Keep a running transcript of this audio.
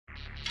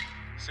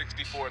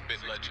64-bit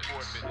legends.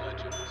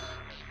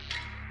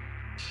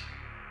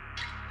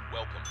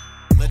 Welcome.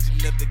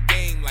 Legend of the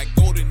game, like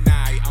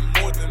GoldenEye, I'm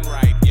more than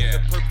right. Yeah. The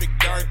perfect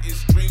dark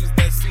is dreams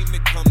that seem to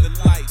come to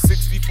life.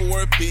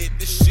 64-bit,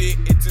 the shit,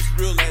 it's as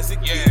real as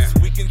it gets.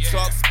 We can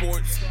talk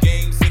sports,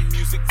 games, and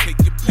music, take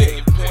your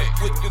pick.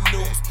 Point with the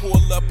news,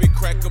 pull up and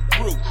crack a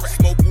brew.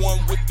 Smoke one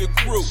with the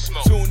crew,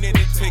 tune in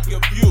and take a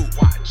view.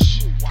 Watch.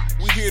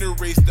 We here to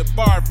raise the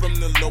bar from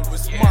the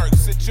lowest mark.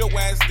 Sit your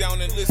ass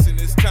down and listen,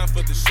 it's time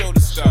for the show to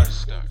start.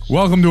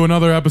 Welcome to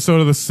another episode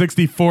of the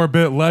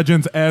 64-Bit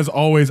Legends. As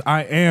always,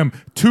 I am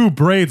Two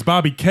Braids,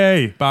 Bobby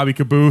K, Bobby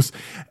Caboose.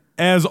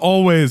 As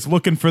always,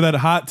 looking for that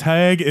hot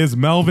tag is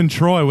Melvin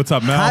Troy. What's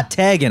up, Mel? Hot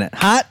tagging it.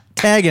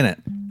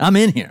 I'm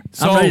in here.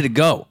 I'm ready to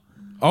go.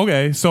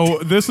 Okay, so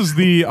this is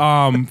the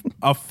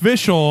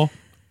official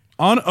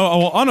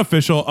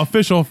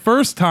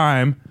first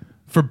time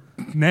for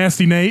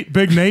Nasty Nate,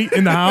 Big Nate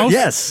in the house.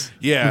 Yes.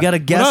 Yeah. We got a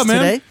guest up,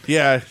 man? today.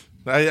 Yeah,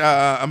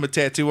 I'm a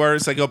tattoo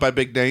artist. I go by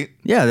Big Nate.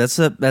 Yeah, that's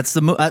a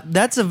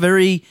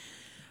very,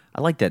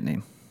 I like that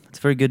name. It's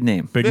a very good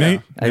name. Big Yeah.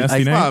 Nate,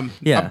 Nasty Nate,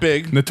 Yeah. I'm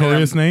big.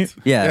 Notorious Nate.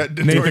 Yeah.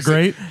 Nate the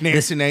Great.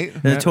 Nasty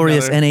Nate. The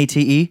notorious Another-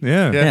 NATE.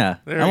 Yeah. Yeah.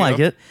 There I you like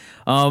go. it.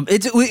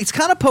 It's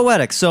kind of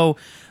poetic. So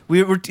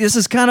this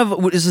is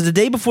the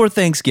day before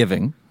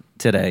Thanksgiving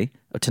today.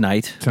 Or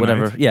tonight,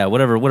 whatever. Yeah,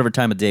 whatever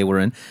time of day we're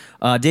in.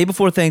 Day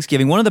before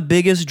Thanksgiving, one of the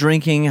biggest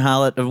drinking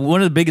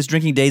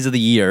days of the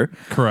year.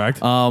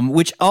 Correct.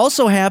 Which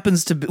also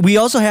happens to be, we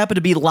also happen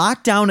to be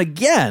locked down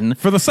again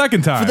For the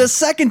second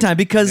time.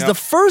 because the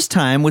first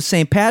time was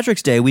St.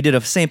 Patrick's Day. We did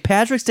a St.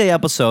 Patrick's Day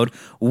episode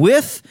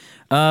with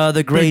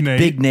the great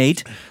Big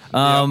Nate.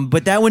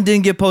 But that one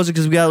didn't get posted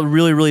because we got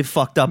really, really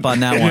fucked up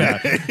on that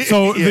one.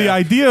 So the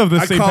idea of the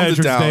I St. calmed it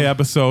Patrick's down. Day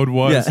episode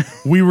was Yeah.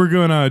 we were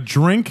gonna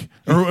drink,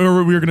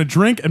 or we were gonna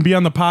drink and be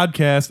on the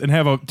podcast and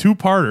have a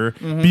two-parter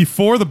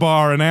before the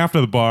bar and after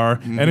the bar,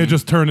 and it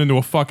just turned into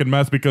a fucking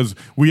mess because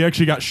we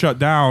actually got shut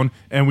down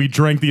and we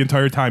drank the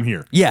entire time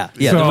here. Yeah. So-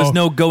 There was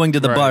no going to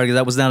the Right. bar because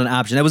that was not an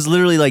option. That was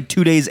literally like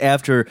 2 days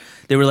after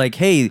they were like,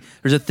 "Hey,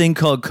 there's a thing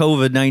called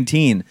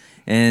COVID-19,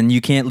 and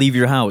you can't leave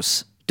your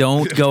house.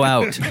 Don't go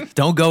out.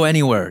 Don't go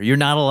anywhere. You're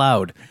not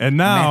allowed." And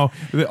now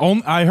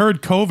I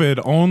heard COVID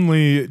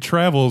only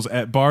travels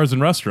at bars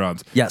and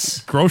restaurants.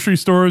 Yes. Grocery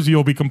stores,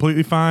 you'll be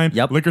completely fine.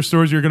 Yep. Liquor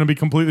stores, you're going to be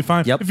completely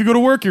fine. Yep. If you go to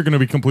work, you're going to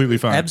be completely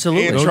fine.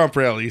 Absolutely. And Trump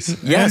rallies.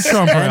 Yes. And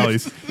Trump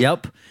rallies.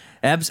 Yep.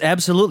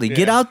 Absolutely.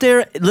 Get out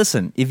there.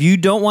 Listen, if you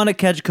don't want to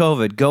catch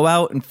COVID, go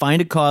out and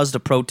find a cause to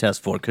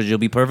protest for because you'll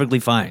be perfectly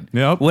fine.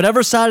 Yep.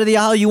 Whatever side of the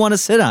aisle you want to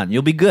sit on,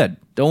 you'll be good.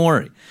 Don't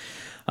worry.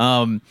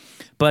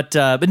 But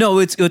no,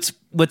 it's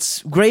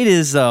what's great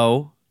is that's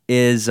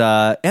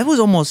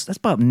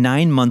about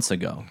 9 months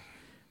ago.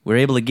 We're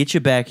able to get you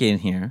back in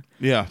here.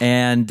 Yeah.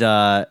 And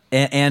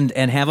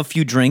have a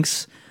few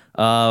drinks.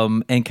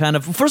 And kind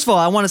of, first of all,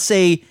 I want to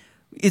say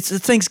it's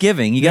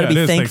Thanksgiving. You got to Yeah, it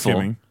be is thankful.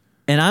 Thanksgiving.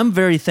 And I'm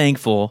very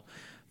thankful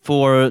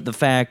for the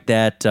fact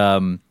that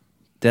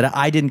that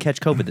I didn't catch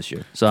COVID this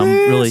year. So I'm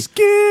really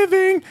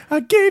Thanksgiving, I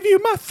gave you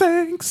my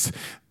thanks.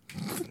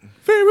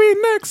 Very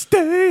next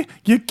day,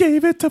 you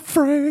gave it to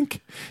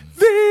Frank.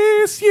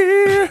 This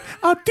year,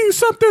 I'll do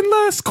something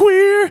less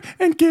queer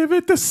and give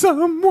it to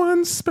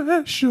someone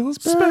special.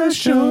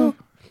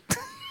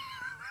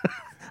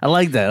 I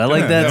like that. I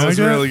like that. That was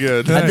Okay. really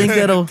good. I think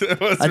that'll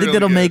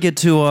really make it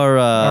to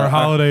Our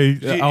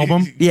holiday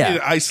album. Yeah. You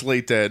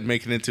isolate that and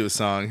make it into a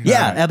song.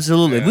 Yeah,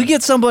 absolutely. If we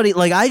get somebody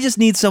I just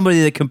need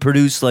somebody that can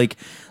produce like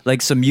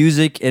some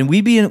music, and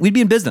we'd be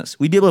in business.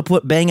 We'd be able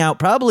to bang out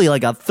probably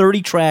like a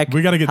 30-track.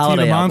 We got to get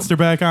Tina Monster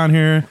back on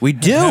here. We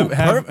do.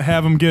 Have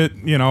them get,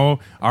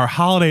 our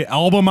holiday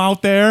album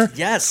out there.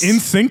 Yes.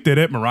 NSYNC did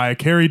it. Mariah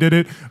Carey did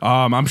it.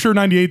 I'm sure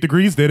 98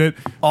 Degrees did it.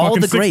 All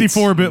Fucking the greats.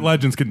 64-bit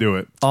legends can do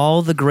it.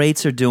 All the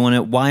greats are doing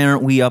it. Why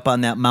aren't we up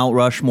on that Mount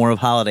Rushmore of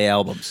holiday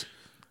albums?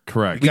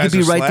 Correct. We could guys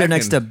be are right there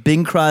next to slacking.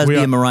 Bing Crosby We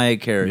are- and Mariah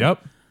Carey.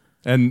 Yep.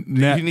 And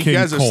Nat You King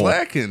guys are Cole.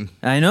 slacking.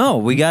 I know.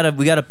 We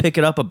gotta pick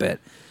it up a bit.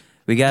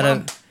 We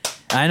gotta.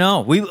 I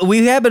know.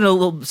 We have been a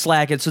little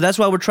slacking, so that's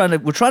why we're trying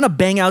to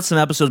bang out some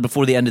episodes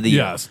before the end of the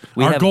year. Yes.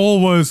 Our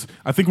goal was,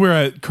 I think we're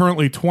at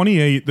currently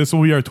 28. This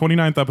will be our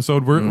 29th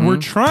episode. We're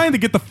trying to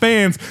get the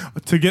fans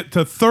to get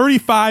to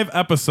 35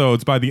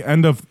 episodes by the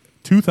end of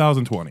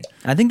 2020.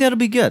 I think that'll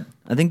be good.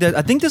 I think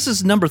this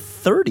is number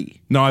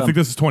 30. No, I think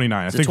this is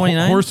 29. I it think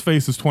 29?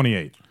 Horseface is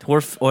 28.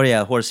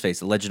 Horseface,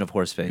 The Legend of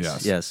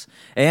Horseface. Yes.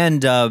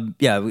 And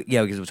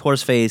because it was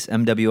Horseface,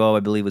 MWO, I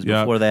believe, was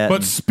Yeah. before that.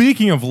 But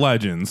speaking of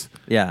legends,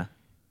 yeah.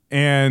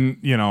 and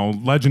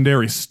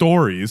legendary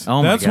stories.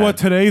 Oh my That's God. what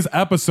today's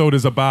episode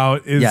is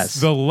about. Is Yes.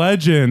 the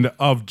legend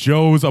of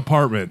Joe's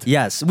apartment.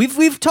 Yes,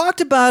 we've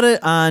talked about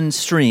it on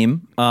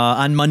stream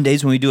on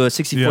Mondays when we do a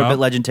 64-bit Yeah.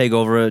 legend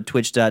takeover at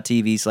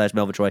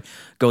twitch.tv/MelvinTroy.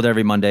 Go there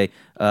every Monday.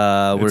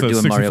 We're It's a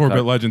doing Mario 64-bit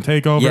Kart. legend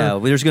takeover. Yeah,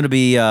 there's going to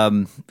be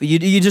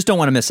you just don't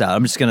want to miss out.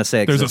 I'm just going to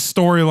say it 'cause There's a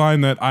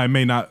storyline that I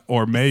may not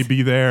or may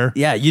be there.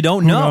 yeah, you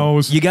don't Who know.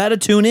 knows? You got to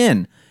tune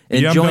in.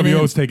 And The join in.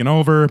 MWO's taken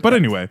over. But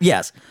anyway,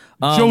 Yes.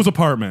 Joe's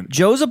apartment.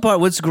 Joe's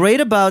apartment. What's great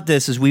about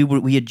this is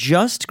we had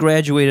just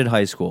graduated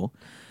high school.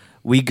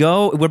 We're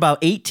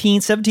about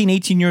 17,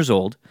 18 years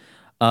old.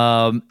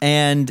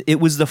 And it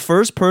was the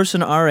first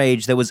person our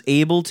age that was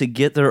able to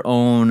get their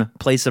own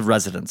place of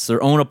residence,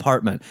 their own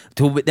apartment.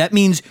 That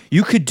means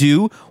you could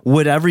do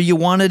whatever you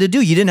wanted to do.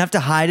 You didn't have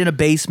to hide in a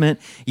basement.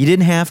 You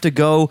didn't have to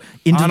go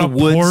into On the a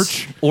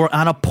woods porch. or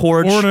on a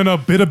porch. Or in a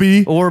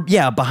Bidabee. Or,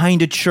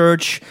 behind a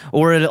church,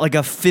 or at like a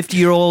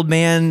 50-year-old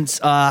man's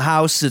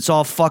house that's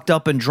all fucked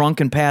up and drunk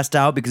and passed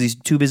out because he's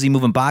too busy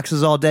moving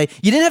boxes all day.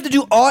 You didn't have to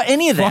do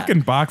any of that.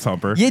 Fucking box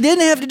humper. You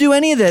didn't have to do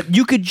any of that.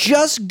 You could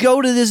just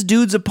go to this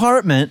dude's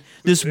apartment,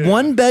 this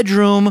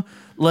one-bedroom,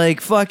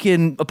 like,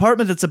 fucking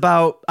apartment that's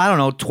about, I don't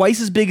know, twice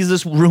as big as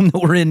this room that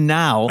we're in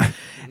now,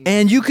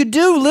 and you could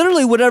do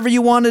literally whatever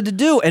you wanted to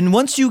do. And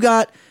once we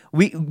got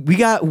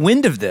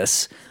wind of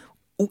this,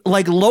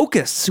 like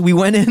locusts, we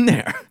went in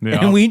there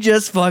and we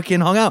just fucking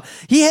hung out.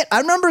 I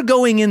remember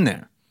going in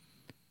there,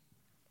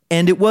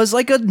 and it was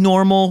like a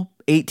normal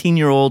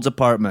 18-year-old's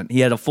apartment. He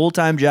had a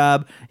full-time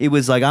job. It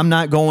was like, I'm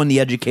not going the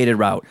educated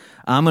route.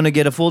 I'm going to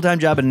get a full-time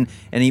job, and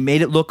he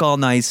made it look all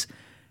nice,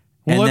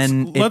 Well,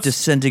 and then it let's-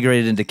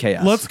 disintegrated into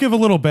chaos. Let's give a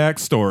little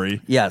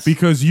backstory. Yes.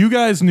 Because you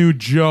guys knew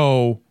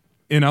Joe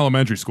in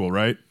elementary school,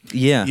 right?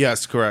 Yeah.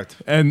 Yes, correct.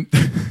 And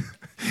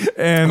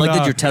I like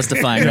that you're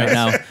testifying right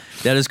now.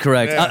 That is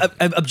correct.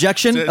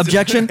 Objection.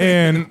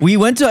 And- we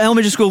went to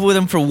elementary school with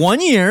him for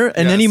 1 year,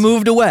 and then he Yes.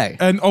 moved away.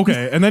 and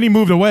then he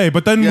moved away.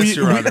 But then Yes,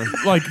 Your Honor.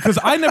 like, because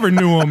I never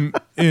knew him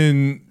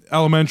in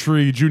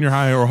elementary, junior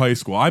high, or high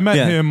school. I met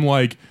Yeah. him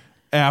like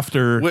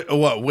after.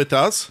 With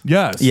us?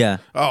 Yes. Yeah.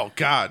 Oh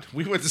God,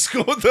 we went to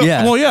school with them.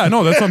 Yeah. Well, yeah,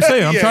 no, that's what I'm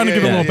saying. I'm Yeah, trying to yeah,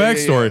 give a yeah, little yeah,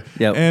 backstory.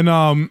 yeah. Yep.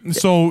 And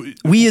so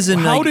We as in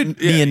how like, did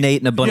me and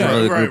Nate and a bunch of Yeah,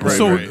 other right, group. right,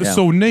 so right.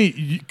 so Nate,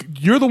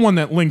 you're the one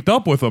that linked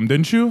up with him,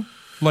 didn't you?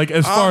 Like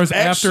as far as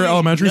after Actually,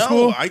 elementary no,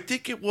 school. I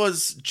think it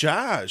was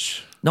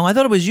Josh. No, I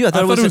thought it was you. I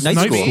thought it was at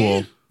night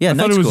school. Yeah, I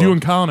night thought it was school. you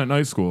and Colin at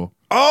night school.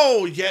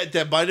 Oh yeah,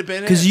 that might have been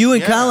it. Because you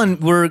and Yeah. Colin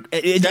were,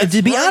 That's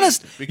to be right,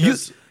 honest,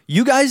 because-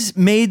 you guys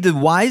made the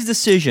wise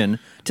decision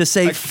to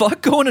say,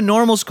 fuck going to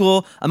normal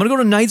school. I'm going to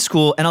go to night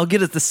school, and I'll get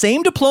the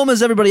same diploma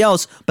as everybody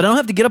else, but I don't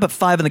have to get up at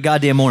 5 in the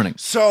goddamn morning.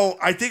 So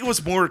I think it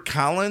was more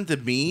Colin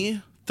than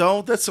me,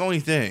 though. That's the only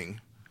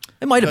thing.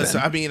 It might have 'Cause,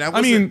 been.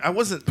 I mean, I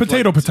wasn't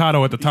potato like,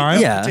 potato at the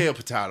time. Yeah.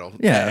 potato.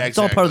 Yeah, it's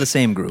all part of the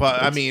same group. But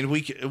I It's- mean,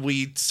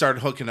 we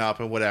started hooking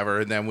up and whatever,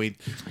 and then we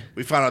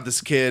found out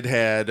this kid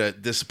had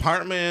this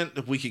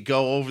apartment. We could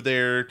go over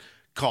there,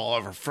 call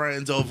our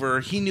friends over.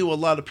 He knew a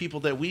lot of people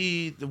that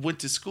we went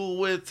to school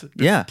with.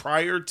 Yeah.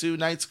 Prior to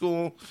night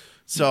school,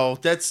 so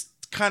that's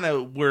kind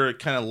of where it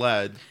kind of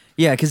led.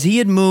 Yeah, because he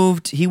had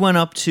moved. He went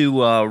up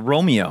to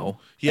Romeo.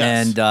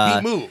 Yes, And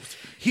he moved.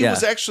 He yeah.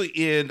 was actually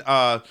in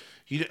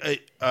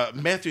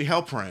Matthew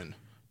Halperin.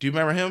 Do you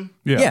remember him?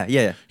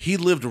 Yeah. He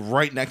lived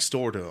right next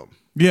door to him.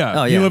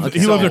 Yeah. Oh, He yeah, lived okay.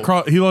 he lived So-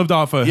 across he lived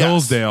off of Yes.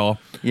 Hillsdale.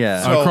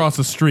 Yeah. So- across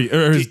the street.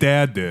 Or his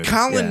dad did.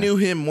 Colin Yeah. knew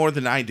him more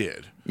than I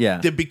did. Yeah.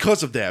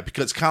 Because of that.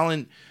 Because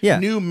Colin Yeah.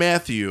 knew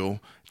Matthew.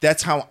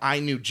 That's how I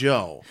knew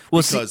Joe.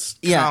 Well, because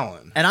yeah.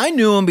 Colin. And I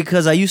knew him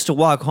because I used to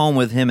walk home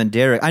with him and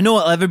Derek. I know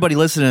everybody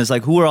listening is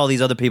like, who are all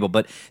these other people?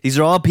 But these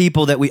are all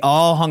people that we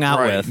all hung out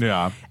Right. with.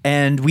 Yeah.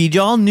 And we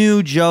all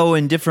knew Joe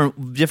in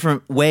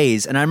different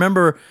ways. And I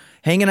remember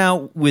hanging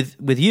out with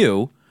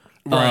you.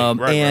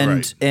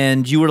 Right.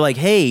 And you were like,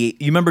 hey,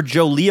 you remember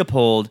Joe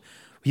Leopold?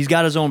 He's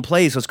got his own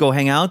place. Let's go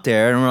hang out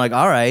there. And we're like,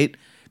 all right.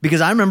 Because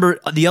I remember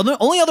the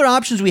only other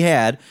options we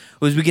had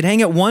was we could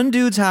hang at one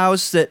dude's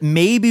house that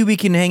maybe we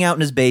can hang out in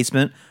his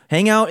basement,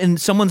 hang out in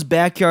someone's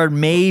backyard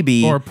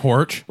maybe. Or a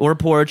porch. Or a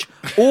porch.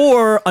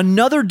 Or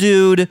another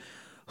dude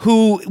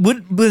who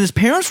when his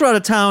parents were out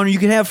of town, you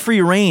could have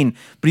free reign,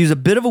 but he was a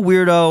bit of a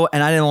weirdo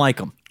and I didn't like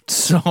him.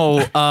 So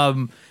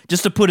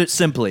just to put it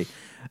simply.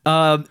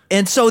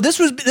 And so this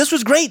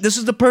was great. This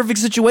is the perfect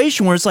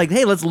situation where it's like,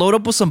 hey, let's load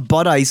up with some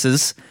Bud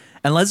Ices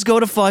and let's go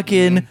to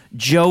fucking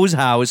Joe's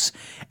house.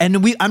 And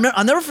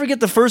I'll never forget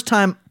the first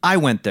time I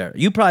went there.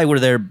 You probably were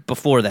there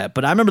before that,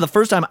 but I remember the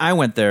first time I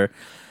went there.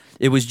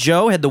 It was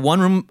Joe had the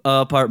one-room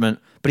apartment,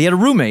 but he had a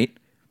roommate,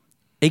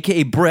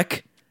 aka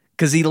Brick,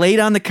 because he laid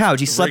on the couch.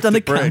 He slept Rick on the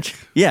the Brick. couch.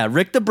 Yeah,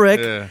 Rick the Brick,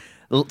 Yeah.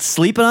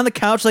 sleeping on the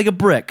couch like a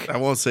brick. I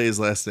won't say his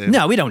last name.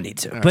 No, we don't need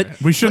to.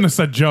 But We shouldn't have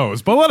said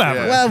Joe's, but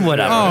whatever. Yeah. well,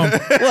 whatever.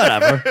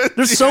 Whatever.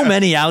 There's so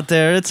many out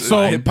there. It's So-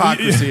 fine.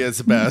 Hypocrisy is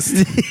the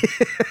best.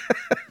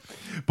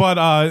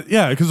 But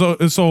yeah,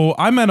 because so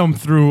I met him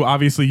through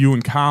obviously you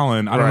and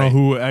Colin. I don't know Right.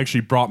 who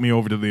actually brought me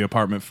over to the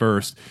apartment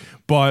first,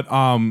 but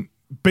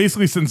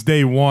basically since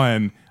day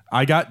one,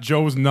 I got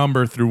Joe's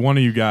number through one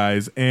of you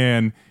guys,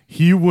 and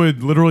he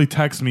would literally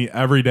text me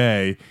every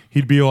day.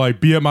 He'd be like,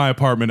 "Be at my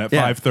apartment at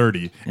Yeah.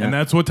 5:30," Yeah. and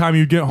that's what time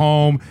you'd get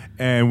home,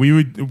 and we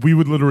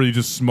would literally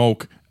just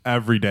smoke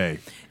every day.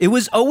 It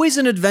was always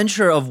an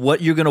adventure of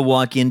what you're going to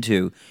walk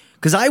into.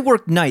 Because I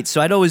worked nights,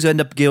 so I'd always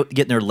end up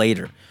getting there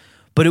later.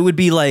 But it would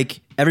be like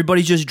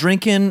everybody's just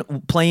drinking,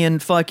 playing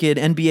fucking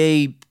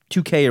NBA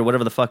 2K or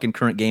whatever the fucking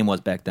current game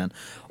was back then.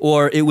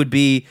 Or it would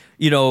be,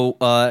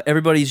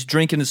 everybody's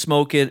drinking and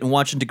smoking and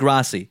watching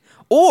Degrassi.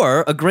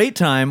 Or a great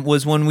time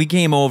was when we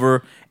came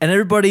over and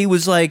everybody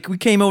was like, we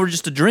came over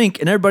just to drink,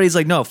 and everybody's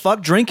like, no,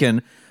 fuck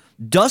drinking.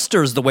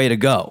 Duster's the way to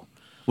go.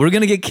 We're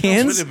going to get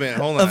cans Wait a minute,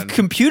 hold of on.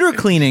 computer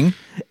cleaning,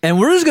 and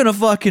we're just going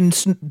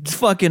to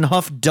fucking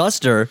huff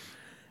Duster.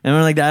 And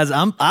we're like,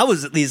 I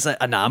was at least like,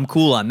 nah, I'm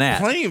cool on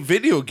that. Playing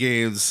video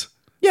games.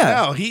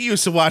 Yeah. No, he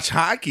used to watch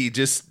hockey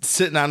just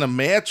sitting on a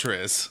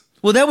mattress.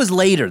 Well, that was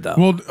later, though.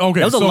 Well, okay.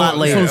 That was a lot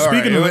later. So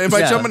speaking All right, of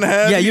am I jumping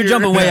ahead? Yeah, you're here?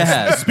 jumping way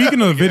ahead. speaking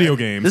of the video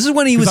games, This is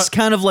when he was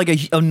kind of like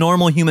a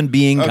normal human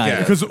being, kind Okay. of.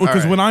 because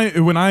All right.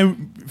 when I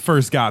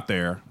first got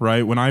there,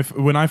 right, when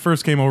I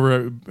first came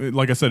over,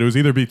 like I said, it was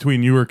either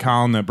between you or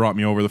Colin that brought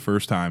me over the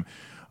first time.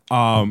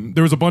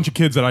 There was a bunch of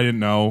kids that I didn't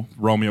know,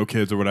 Romeo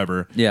kids or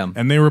whatever. Yeah.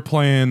 And they were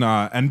playing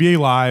NBA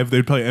Live.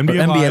 They'd play NBA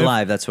Live. NBA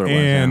Live, that's what it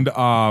was,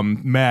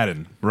 And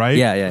Madden, right?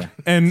 Yeah.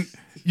 And,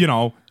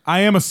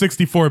 I am a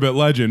 64-bit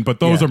legend, but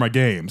those Yeah. are my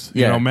games.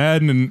 Yeah.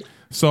 Madden and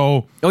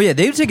so... Oh yeah,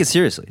 they would take it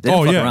seriously. They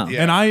didn't fuck around.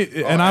 Yeah. And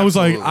I was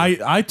like,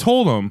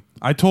 absolutely.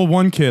 I told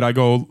one kid, I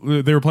go,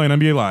 they were playing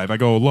NBA Live. I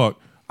go, look,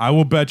 I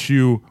will bet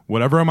you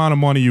whatever amount of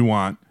money you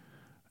want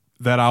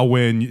that I'll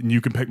win and you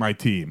can pick my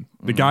team.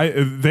 The guy,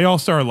 they all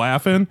started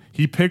laughing.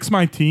 He picks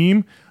my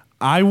team.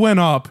 I went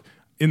up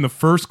in the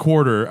first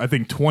quarter, I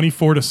think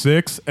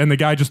 24-6, and the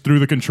guy just threw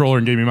the controller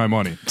and gave me my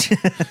money.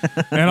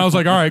 And I was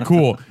like, all right,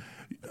 cool.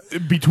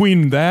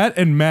 Between that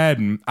and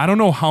Madden, I don't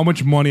know how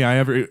much money I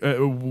ever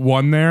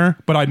won there,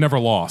 but I never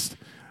lost.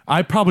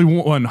 I probably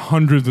won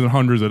hundreds and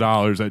hundreds of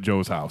dollars at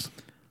Joe's house.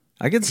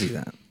 I can see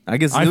that. I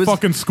guess I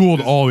fucking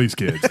schooled all these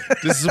kids.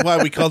 This is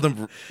why we called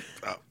him.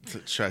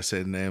 Should I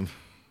say the name?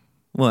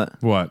 what?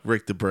 What?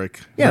 Rick the Brick.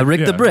 Yeah,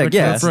 Rick the Brick. Rick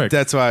Yeah, the Brick.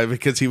 That's why,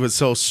 because he was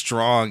so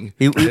strong.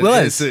 He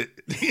was.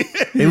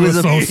 He was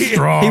so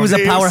strong. He was a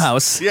He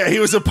powerhouse. Yeah, he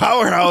was a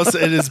powerhouse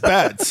in his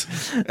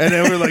bets. And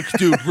then we're like,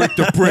 dude, Rick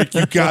the Brick,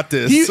 you got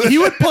this. He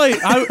would play.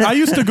 I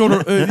used to go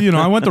to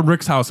I went to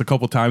Rick's house a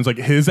couple times, like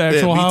his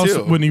actual me house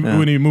too. when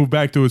he moved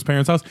back to his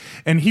parents' house,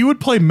 and he would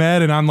play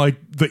Madden on like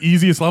the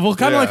easiest level,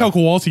 kind of Yeah. like how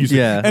Kowalski used to,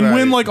 Yeah. and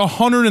win Right. like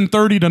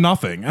 130 to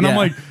nothing. And I'm Yeah.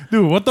 like,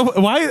 dude, what the?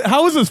 Why?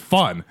 How is this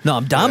fun? No,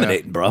 I'm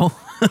dominating, bro.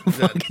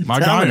 Fucking My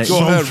guy dominating. is Go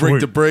so ahead, sweet.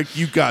 Rick the Brick,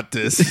 you got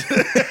this.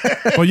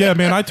 But yeah,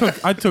 man, I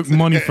took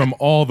money from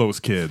all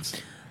those kids.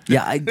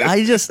 Yeah,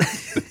 I just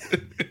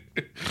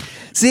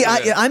see.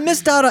 I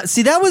missed out on.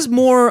 See, that was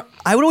more.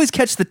 I would always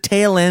catch the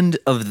tail end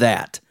of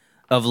that,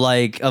 of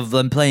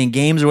them playing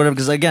games or whatever.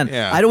 Because again,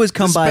 Yeah. I'd always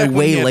come This is by back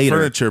when he way had later.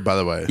 Furniture, by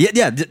the way.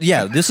 Yeah.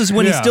 This is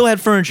when he Yeah. still had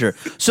furniture.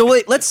 So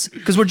wait,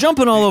 because we're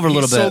jumping all over a He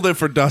little sold bit. it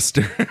for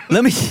Duster.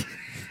 Let me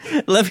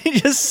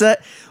just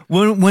set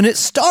when it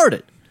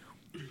started.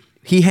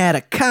 He had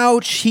a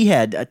couch. He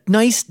had a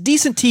nice,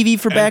 decent TV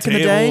for back in the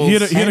day.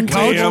 tables. He had a And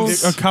couch,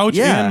 tables. a couch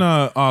Yeah.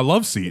 and a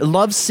love seat.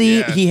 Love seat.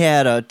 Yeah. He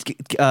had a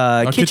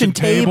kitchen kitchen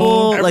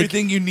table. table. Like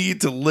Everything you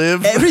need to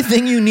live.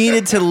 everything you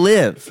needed to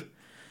live.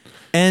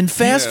 And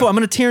fast Yeah. forward, I'm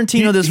going to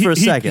Tarantino this for a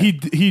second.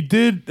 He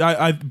did.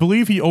 I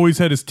believe he always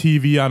had his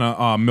TV on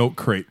a milk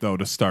crate though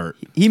to start.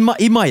 He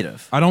might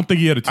have. I don't think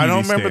he had a TV I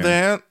don't remember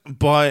stand. that,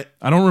 but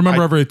I don't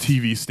remember ever a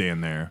TV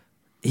stand there.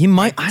 He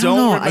might. I don't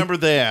know. remember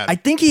that. I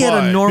think he had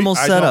a but normal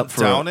I setup don't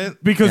for doubt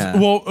it. Because, Yeah.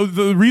 well,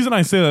 the reason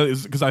I say that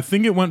is because I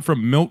think it went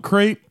from milk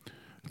crate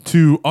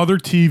to other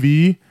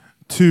TV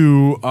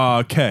to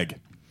keg.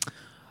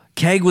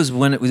 Keg was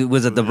when it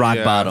was at the rock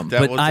Yeah, bottom.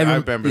 that but was- I I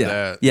remember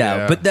that.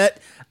 Yeah, Yeah.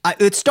 but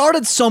it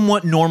started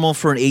somewhat normal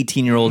for an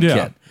 18-year-old Yeah.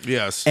 kid.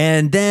 Yes.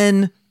 And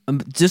then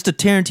just a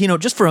Tarantino,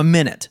 just for a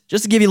minute,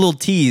 just to give you a little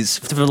tease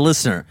for the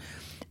listener.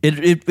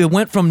 It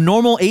went from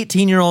normal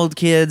 18-year-old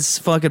kids,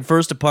 fucking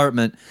first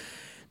apartment,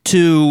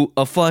 to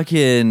a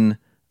fucking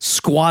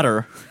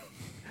squatter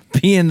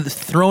being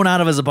thrown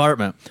out of his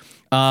apartment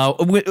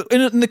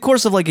in the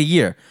course of like a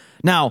year.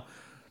 Now,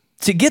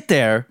 to get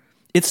there,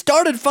 it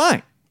started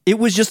fine. It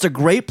was just a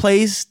great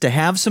place to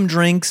have some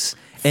drinks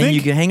and Think-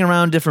 you can hang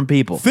around different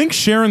people. Think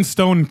Sharon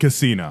Stone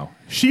Casino.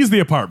 She's the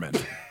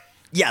apartment.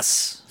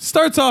 Yes.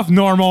 Starts off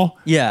normal.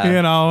 Yeah.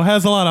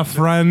 Has a lot of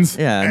friends.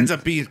 Yeah. Ends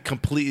up being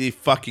completely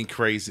fucking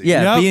crazy.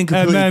 Yeah. Yep, being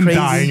completely and then crazy.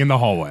 dying in the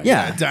hallway.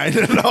 Yeah. Died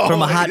it all.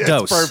 From a hot That's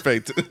dose.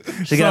 Perfect.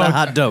 She got a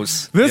hot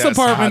dose. This Yes,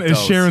 apartment hot is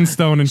dose. Sharon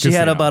Stone and She Casino.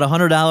 had about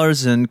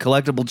 $100 in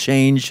collectible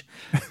change,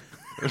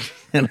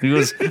 and he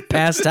was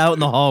passed out in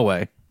the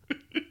hallway.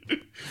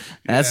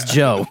 That's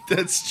Joe.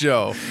 That's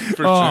Joe.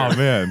 For Oh sure.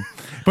 man.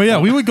 But yeah,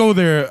 we would go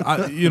there,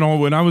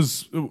 when I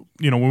was, when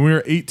we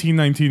were 18,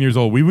 19 years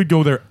old, we would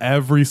go there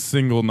every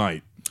single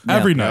night.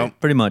 Every Yeah. night.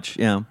 Pretty much,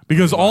 yeah.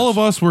 Because all of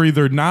us were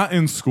either not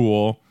in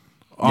school,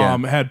 Yeah.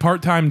 had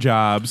part-time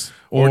jobs,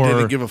 Or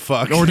didn't give a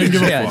fuck. Or didn't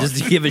give a Yeah, fuck.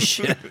 just to give a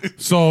shit.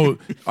 So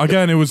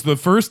again, it was the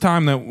first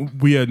time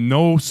that we had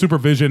no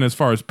supervision as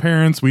far as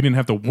parents. We didn't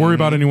have to worry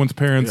about anyone's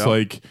parents, Yep.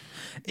 like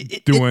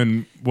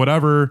doing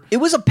whatever. It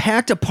was a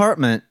packed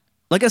apartment.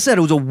 Like I said,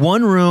 it was a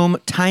one-room,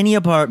 tiny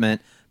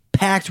apartment,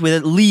 packed with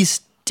at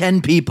least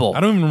 10 people I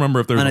don't even remember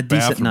if there was on a a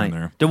decent bathroom night. in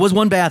there. There was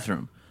one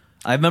bathroom.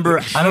 I remember.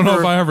 I don't know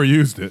if I ever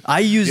used it. I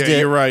used Yeah, it.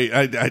 you're right.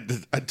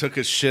 I took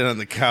a shit on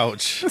the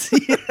couch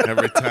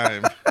every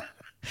time.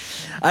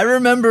 I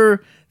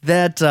remember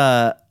that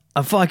I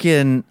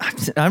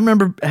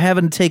remember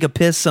having to take a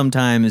piss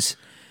sometimes,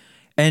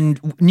 and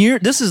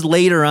this is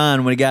later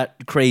on when it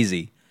got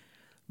crazy,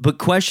 but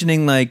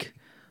questioning like,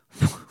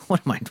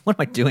 what am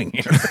I doing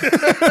here?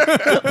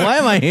 Why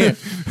am I here?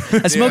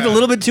 I smoked a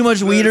little bit too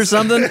much weed or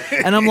something,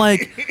 and I'm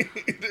like,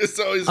 It's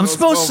always I'm those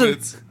supposed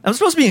moments.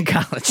 to be in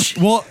college.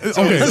 Well,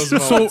 okay, those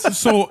moments.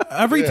 so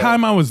every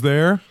time I was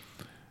there,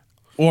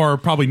 or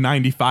probably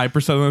 95%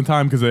 of the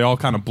time, because they all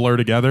kind of blur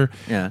together.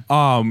 Yeah.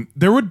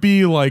 There would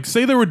be like,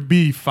 say there would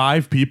be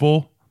 5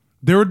 people,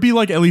 there would be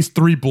like at least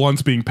 3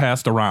 blunts being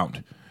passed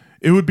around.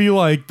 It would be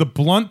like the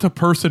blunt to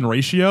person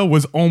ratio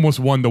was almost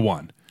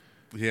 1-to-1.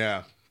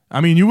 Yeah. I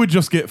mean, you would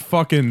just get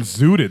fucking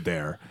zooted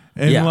there.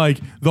 And Yeah. like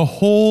the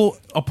whole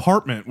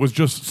apartment was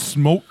just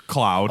smoke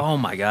cloud. Oh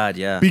my god,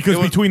 yeah. Because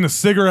between the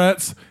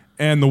cigarettes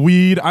and the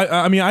weed,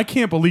 I mean, I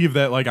can't believe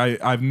that. Like,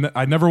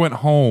 I never went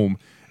home,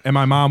 and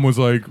my mom was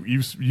like,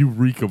 "You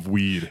reek of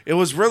weed." It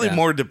was really Yeah.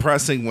 more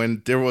depressing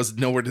when there was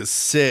nowhere to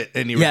sit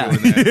and you were Yeah.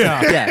 doing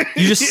that. Yeah,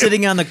 you're just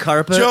sitting on the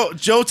carpet.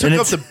 Joe took And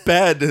up the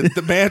bed,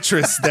 the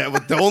mattress that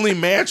was the only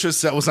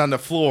mattress that was on the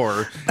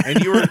floor,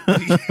 and you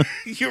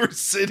were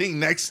sitting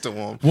next to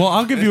him. Well,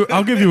 I'll give you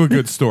a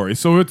good story.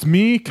 So it's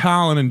me,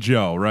 Colin, and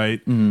Joe, right?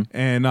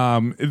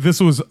 And this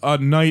was a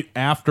night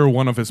after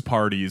one of his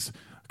parties.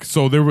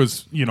 So there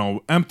was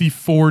empty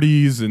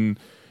 40s and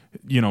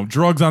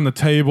drugs on the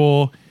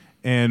table.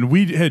 And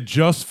we had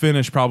just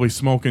finished probably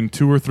smoking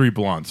 2 or 3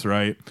 blunts,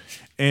 right?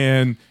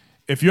 And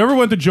if you ever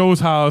went to Joe's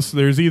house,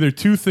 there's either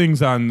 2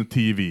 things on the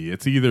TV.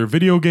 It's either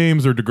video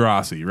games or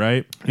Degrassi,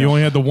 right? He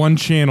only had the one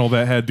channel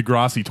that had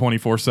Degrassi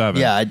 24/7.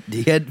 Yeah,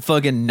 he had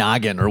fucking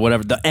noggin or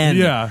whatever. The N.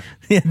 Yeah.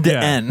 He had the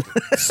Yeah. N.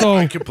 So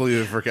I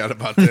completely forgot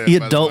about that. The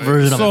by adult way.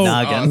 version of so a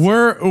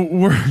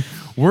noggin.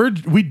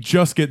 we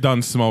just get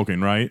done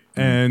smoking, right?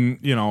 And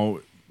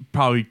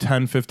probably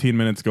 10-15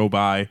 minutes go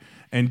by,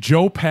 and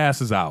Joe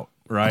passes out,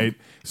 right?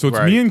 So it's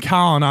Right. me and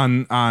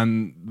Colin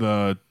on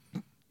the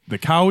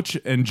couch,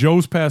 and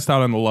Joe's passed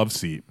out on the love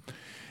seat,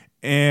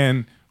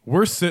 and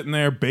we're sitting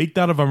there baked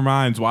out of our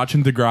minds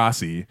watching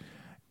Degrassi,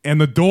 and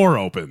the door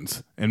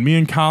opens, and me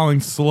and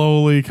Colin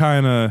slowly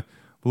kind of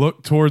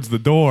look towards the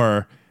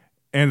door,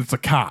 and it's a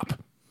cop,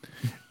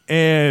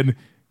 and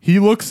he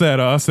looks at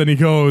us and he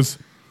goes,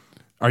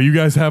 "Are you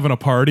guys having a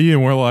party?"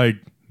 And we're like,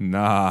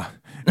 "Nah."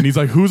 And he's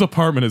like, "Whose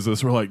apartment is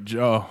this?" We're like,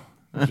 Joe.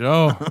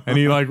 And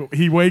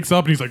he wakes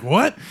up and he's like,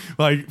 "What?"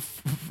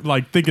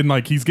 Like thinking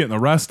like he's getting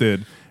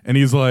arrested. And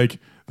he's like,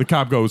 the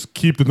cop goes,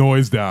 "Keep the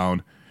noise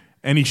down."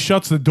 And he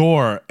shuts the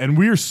door, and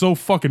we were so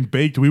fucking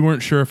baked, we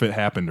weren't sure if it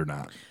happened or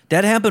not.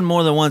 That happened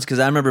more than once because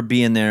I remember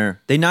being there.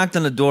 They knocked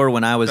on the door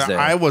when I was there.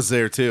 I was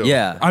there too.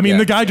 Yeah. I mean, yeah.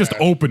 the guy just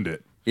opened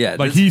it. Yeah,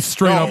 Like this- he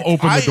straight No, up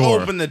opened the door.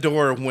 I opened the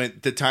door when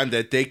the time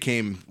that they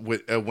came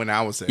with when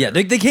I was there. Yeah,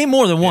 they came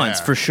more than once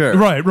Yeah. for sure.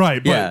 Right.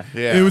 But Yeah.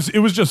 Yeah. it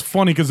was just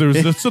funny because there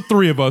was just the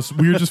 3 of us.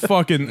 We were just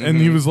fucking, and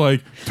he was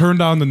like, "Turn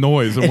down the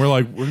noise," and we're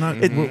like, "We're not.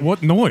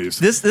 What noise?"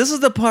 This is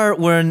the part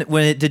when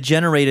it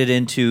degenerated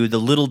into the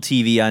little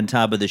TV on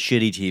top of the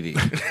shitty TV.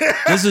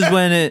 This is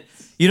when it.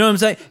 You know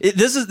what I'm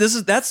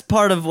saying? That's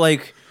part of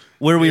like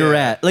where we were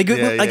at. Like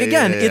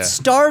again, yeah. it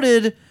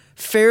started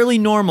fairly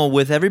normal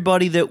with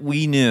everybody that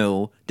we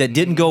knew that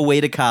didn't go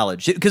away to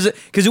college because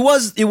it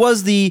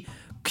was the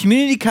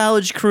community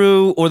college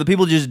crew or the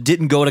people that just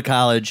didn't go to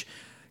college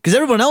because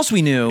everyone else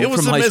we knew It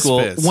was from the high school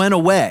misfits. went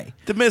away.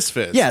 The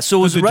Misfits. Yeah, so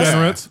it was the rest.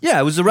 Degenerates? Yeah,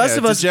 it was the rest Yeah,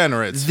 of us.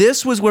 degenerates.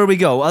 This was where we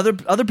go.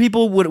 Other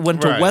people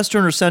went to Right.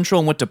 Western or Central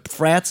and went to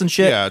frats and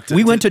shit. Yeah,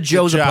 we went to to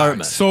Joe's jocks.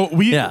 apartment. So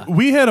Yeah.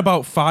 we had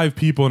about 5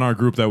 people in our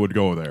group that would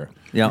go there.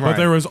 Yeah. But Right.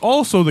 there was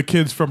also the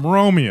kids from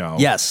Romeo.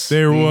 Yes.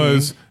 There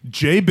was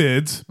Jay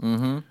Bids,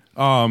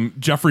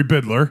 Jeffrey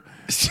Bidler,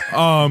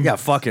 Yeah,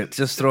 fuck it.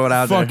 Just throw it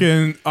out there.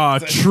 fucking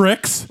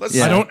Tricks. Let's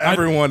Yeah. throw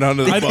everyone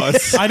under the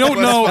bus. I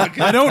don't know.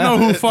 I don't know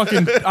who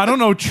fucking. I don't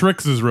know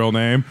Tricks' real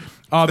name.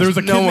 There was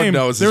a No kid one named.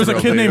 knows There was his a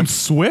real kid name. named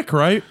Swick,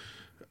 right?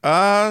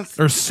 Or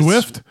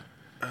Swift.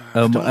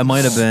 I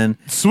might have been.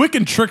 Swick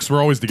and Tricks were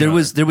always together.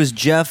 There was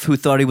Jeff who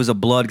thought he was a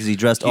blood because he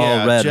dressed all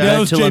Yeah, red. Jeff. Red That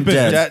was till Jay I'm Bids.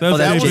 dead. That Oh, was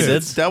that's Jay Jay Bids.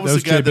 Bids. That was That the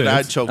was guy Jay that I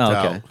Bids. choked Oh,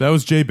 out. okay. That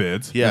was Jay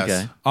Bids. Yes.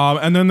 Okay.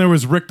 And then there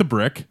was Rick the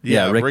Brick.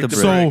 Yeah, Rick Rick the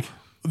the Brick. So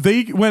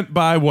they went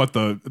by what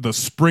the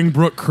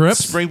Springbrook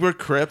Crips. Springbrook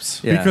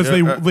Crips. Yeah. Because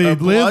they lived.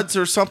 Bloods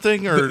or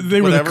something or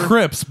They were whatever. the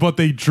Crips, but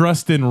they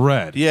dressed in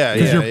red. Yeah,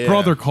 Because yeah, your yeah.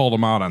 brother called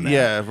them out on that.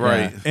 Yeah,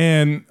 right.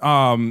 And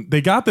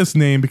they got this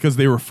name because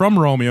they were from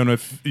Romeo, and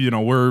if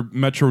we're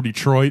Metro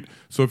Detroit,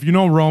 so if you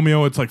know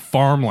Romeo, it's like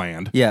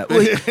farmland. Yeah. Well,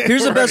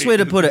 here's the best Right. way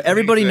to put it.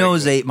 Everybody Exactly.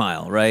 knows 8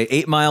 Mile, right?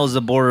 8 Mile is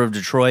the border of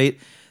Detroit.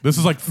 This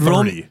is like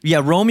 30.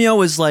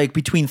 Romeo is like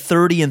between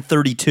 30 and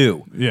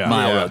 32 Yeah.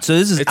 mile Yeah. road. So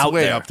this is It's out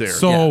way there. up there.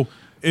 So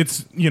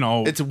it's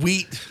It's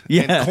wheat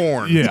Yeah. and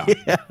corn. yeah,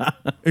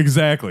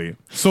 exactly.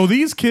 So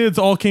these kids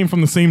all came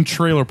from the same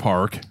trailer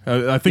park.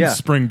 I think Yeah.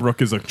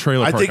 Springbrook is a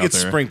trailer I park. think out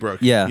it's there. Springbrook.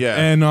 Yeah. Yeah.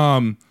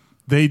 And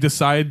they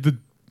decided to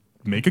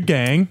make a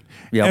gang.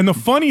 Yep. And the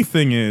funny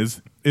thing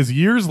is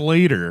years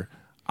later,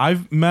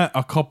 I've met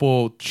a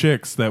couple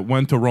chicks that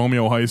went to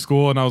Romeo High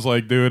School, and I was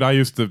like, dude, I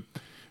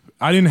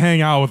didn't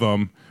hang out with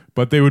them,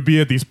 but they would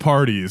be at these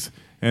parties,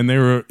 and they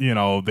were,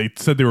 they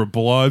said they were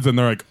Bloods, and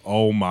they're like,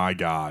 oh my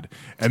God.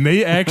 And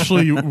they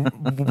actually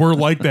were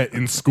like that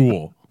in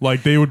school.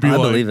 Like, they would be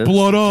like,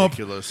 blood up,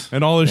 ridiculous.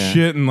 and all this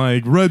shit, and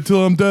like, red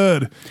till I'm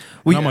dead.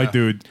 And I'm like,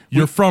 dude,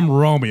 you're from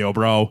Romeo,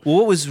 bro. Well,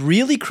 what was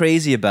really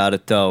crazy about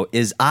it, though,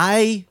 is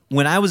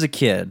when I was a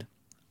kid,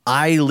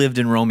 I lived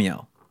in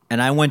Romeo,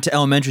 and I went to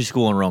elementary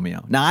school in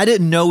Romeo. Now, I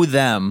didn't know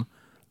them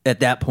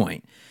at that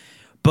point,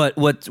 but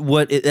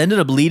what it ended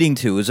up leading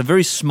to is a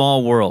very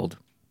small world.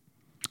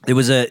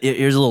 Here's a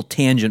little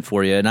tangent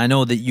for you, and I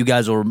know that you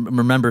guys will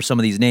remember some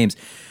of these names.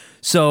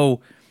 So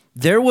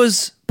there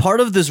was part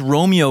of this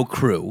Romeo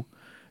crew.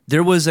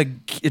 There was a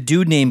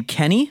dude named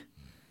Kenny,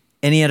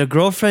 and he had a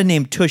girlfriend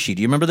named Tushy.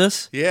 Do you remember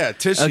this? Yeah,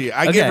 Tushy.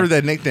 I gave her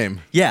that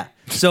nickname. Yeah.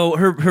 So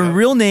her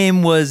real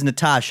name was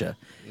Natasha.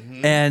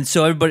 And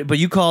so everybody, but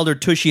you called her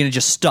Tushy, and it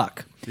just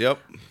stuck. Yep.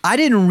 I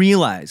didn't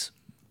realize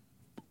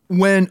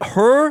when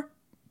her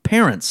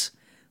parents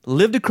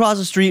lived across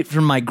the street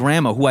from my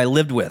grandma, who I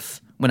lived with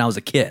when I was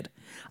a kid.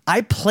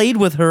 I played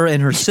with her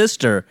and her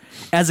sister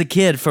as a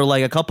kid for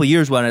like a couple of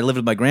years when I lived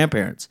with my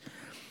grandparents.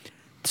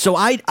 So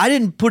I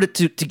didn't put it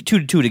two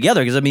to two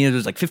together, because I mean it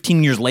was like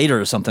 15 years later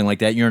or something like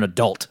that. You're an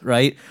adult,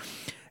 right?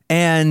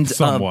 And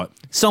somewhat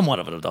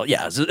of an adult,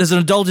 yeah, as an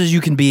adult as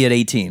you can be at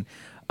 18.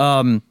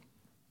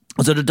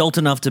 Was an adult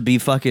enough to be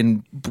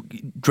fucking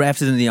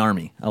drafted in the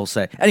army, I will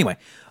say. Anyway,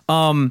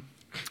 we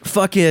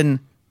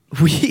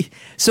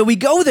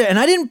go there, and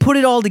I didn't put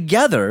it all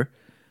together,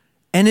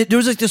 and there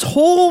was like this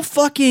whole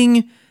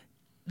fucking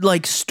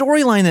like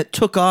storyline that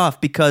took off,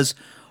 because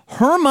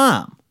her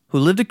mom, who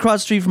lived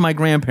across the street from my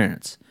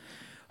grandparents,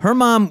 her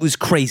mom was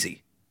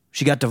crazy.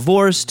 She got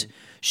divorced.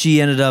 She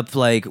ended up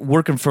like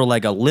working for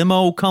like a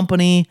limo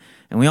company,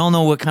 and we all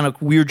know what kind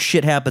of weird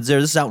shit happens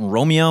there. This is out in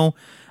Romeo.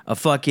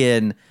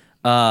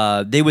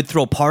 They would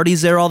throw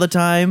parties there all the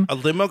time. A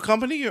limo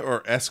company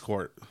or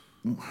escort?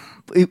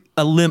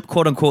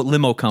 Quote unquote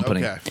limo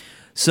company. Okay.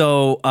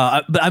 So,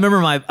 but I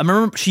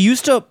remember she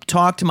used to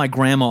talk to my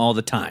grandma all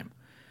the time.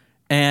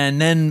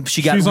 And then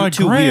she's like,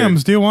 too Grams,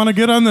 weird. do you want to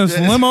get on this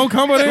limo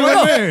company with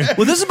me?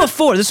 Well, this is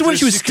before. This is when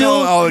she was still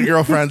all the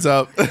girlfriends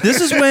up. This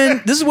is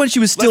when she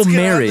was still Let's get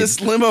married. on this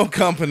limo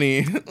company.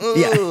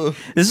 Yeah.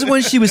 This is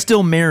when she was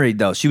still married,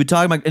 though. She would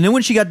talk about, and then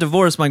when she got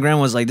divorced, my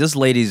grandma was like, "This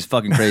lady's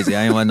fucking crazy.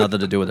 I ain't want nothing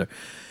to do with her."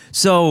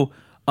 So,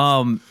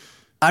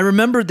 I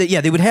remember that.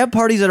 Yeah, they would have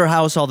parties at her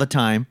house all the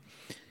time.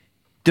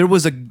 There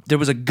was a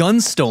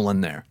gun stolen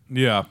there.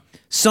 Yeah.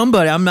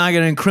 Somebody, I'm not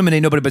going to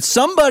incriminate nobody, but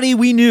somebody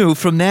we knew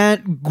from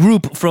that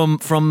group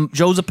from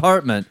Joe's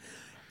apartment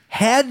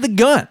had the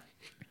gun,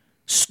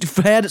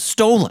 had it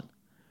stolen.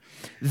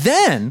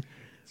 Then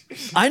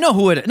I know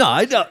who it is. No,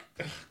 I don't.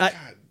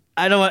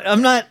 I don't.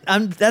 I'm not.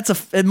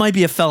 It might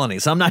be a felony,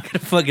 so I'm not going to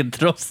fucking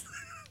throw.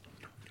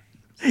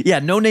 Yeah,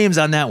 no names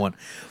on that one.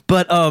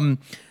 But I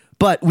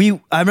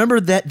remember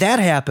that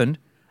happened.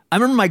 I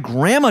remember my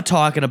grandma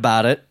talking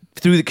about it.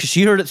 Because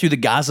she heard it through the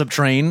gossip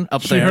train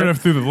up there. She heard it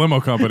through the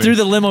limo company. Through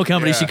the limo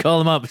company, she called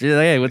them up. She's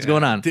like, "Hey, what's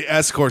going on?" The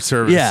escort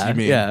service. Yeah, you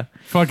mean? yeah.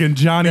 Fucking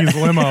Johnny's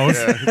limos.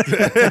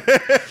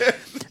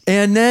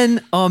 And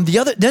then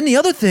the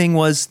other thing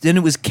was it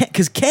was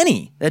because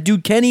Kenny, that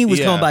dude Kenny was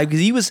coming by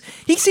because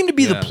he seemed to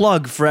be the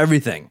plug for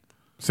everything.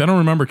 See, I don't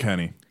remember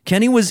Kenny.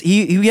 Kenny was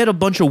he had a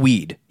bunch of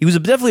weed. He was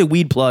definitely a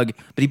weed plug,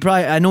 but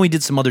I know he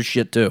did some other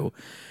shit too.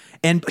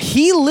 And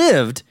he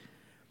lived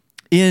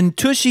in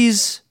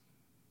Tushy's.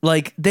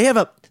 Like they have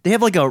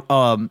like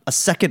a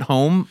second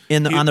home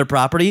on their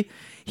property.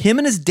 Him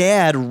and his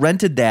dad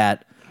rented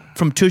that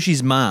from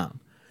Tushy's mom.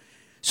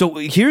 So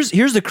here's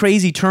the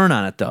crazy turn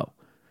on it though.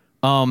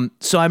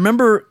 So I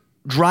remember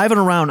driving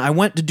around. I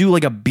went to do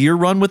like a beer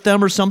run with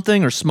them or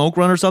something, or smoke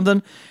run or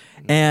something,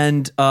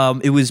 and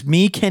it was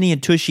me, Kenny,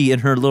 and Tushy in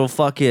her little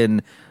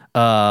fucking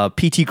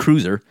PT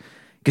Cruiser.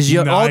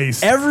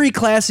 Because every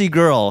classy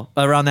girl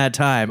around that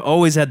time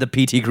always had the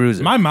PT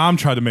Cruiser. My mom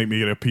tried to make me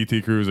get a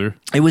PT Cruiser.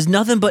 It was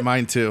nothing but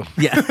Mine too.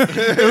 Yeah,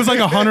 it was like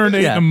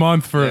 $108 a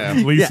month for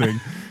leasing.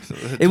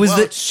 Yeah. It was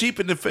it's cheap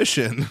and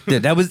efficient. Yeah,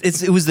 it was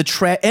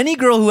the any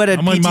girl who had a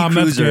PT Mom,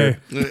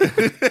 Cruiser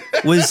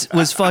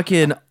was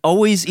fucking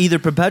always either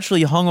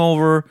perpetually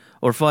hungover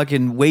or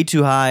fucking way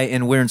too high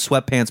and wearing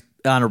sweatpants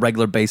on a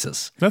regular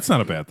basis. That's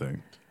not a bad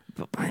thing.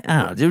 I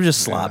don't know. They were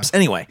just slops.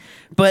 Anyway,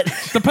 but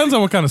depends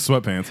on what kind of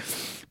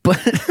sweatpants. But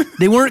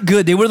they weren't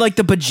good. They were like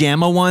the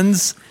pajama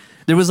ones.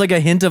 There was like a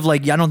hint of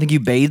like, I don't think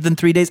you bathed in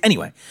 3 days.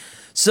 Anyway,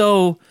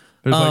 so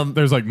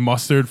there's like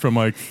mustard from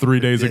like 3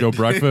 days ago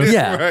breakfast.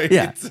 Yeah, right.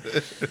 Yeah.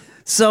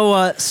 So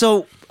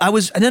I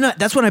was, and then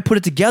that's when I put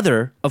it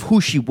together of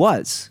who she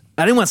was.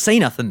 I didn't want to say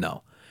nothing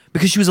though,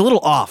 because she was a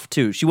little off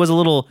too. She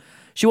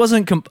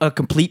wasn't a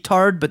complete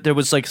tard, but there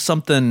was like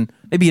something,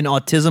 maybe an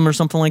autism or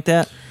something like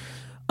that.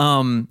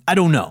 I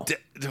don't know.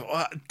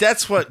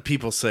 That's what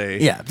people say.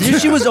 Yeah,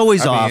 she was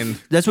always I off. mean,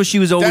 That's what she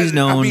was always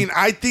known. I mean,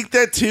 I think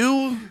that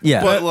too.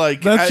 Yeah. but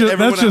like That's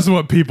just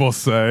what people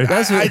say.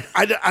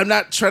 I'm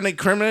not trying to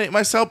incriminate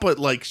myself, but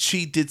like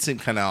she did seem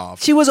kind of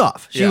off. She was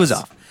off. She was Yes.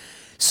 off.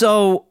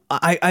 So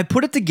I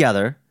put it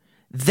together.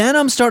 Then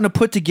I'm starting to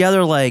put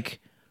together like,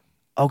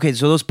 okay,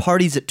 so those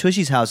parties at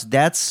Tushy's house,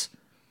 that's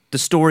the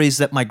stories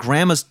that my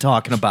grandma's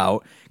talking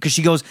about. Because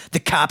she goes, the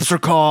cops are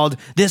called,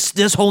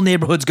 this whole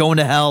neighborhood's going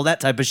to hell, that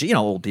type of shit. You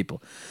know, old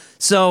people.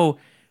 So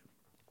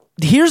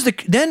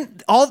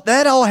then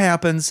all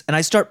happens, and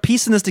I start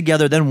piecing this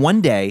together. Then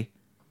one day,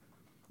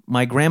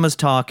 my grandma's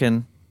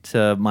talking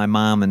to my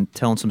mom and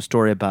telling some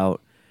story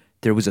about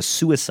there was a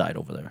suicide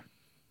over there.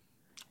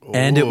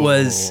 And it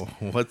was...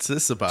 What's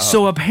this about?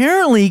 So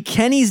apparently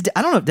Kenny's...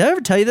 I don't know. Did I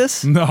ever tell you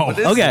this? No. What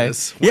is Okay.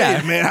 this? Yeah.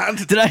 Wait, man.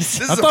 Did I... I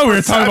thought we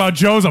were talking about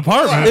Joe's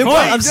apartment. It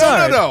was- I'm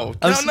sorry. No.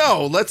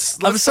 I'm Let's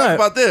sorry. talk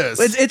about this.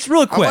 It's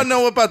real I quick. want to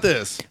know about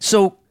this.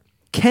 So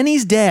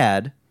Kenny's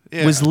dad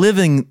Yeah. was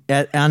living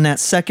on that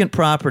second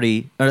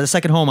property, or the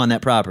second home on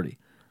that property.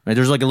 Right?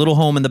 There's like a little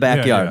home in the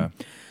backyard.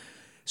 yeah.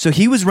 So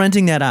he was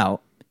renting that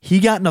out. He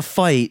got in a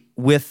fight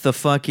with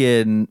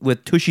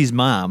with Tushy's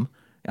mom.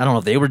 I don't know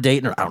if they were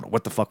dating or I don't know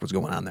what the fuck was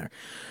going on there.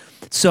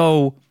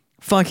 So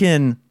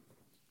fucking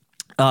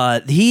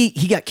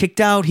he got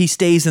kicked out. He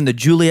stays in the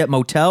Juliet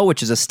Motel,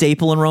 which is a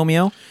staple in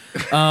Romeo.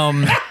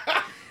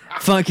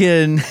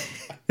 Fucking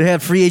they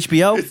have free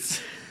HBO.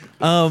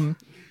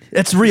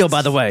 It's real,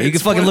 by the way. You can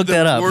It's fucking one look of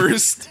that the up.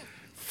 Worst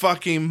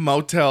fucking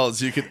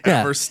motels you could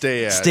Yeah. ever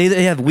stay at.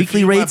 They have weekly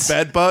If you rates.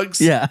 want bed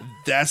bugs. Yeah.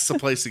 That's the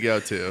place to go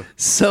to.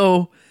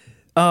 So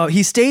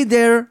he stayed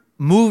there,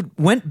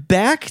 went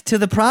back to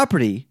the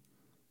property,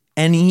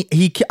 and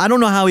he I don't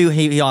know how he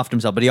offed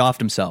himself, but he offed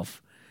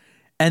himself.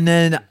 And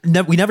then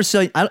we never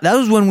saw. That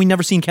was when we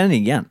never seen Kennedy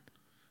again.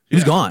 He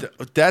was gone.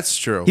 That's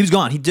true. He was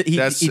gone. He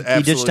That's ditched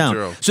absolutely town.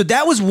 true. So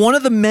that was one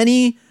of the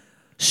many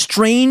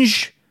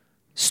strange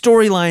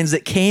storylines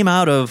that came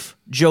out of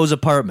Joe's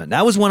apartment.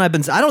 That was one I've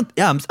been. I don't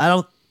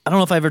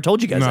know if I ever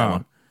told you guys that No.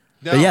 one.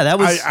 No, But yeah, that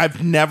was.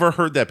 I've never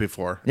heard that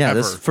before. yeah, ever.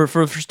 this for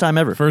first time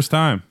ever First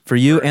time. for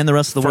you and the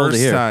rest of the world to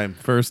First hear. time.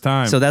 First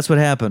time. So that's what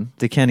happened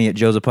to Kenny at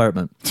Joe's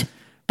apartment.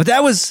 But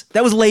that was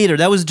later.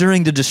 That was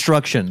during the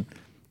destruction.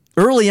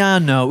 Early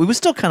on, no, it was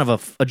still kind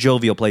of a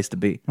jovial place to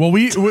be. Well,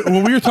 we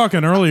were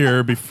talking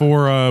earlier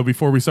before we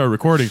started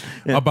recording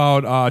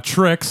about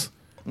Tricks,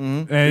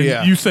 and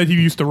Yeah. you said he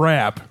used to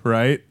rap,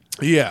 right?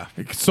 Yeah.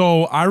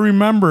 So I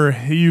remember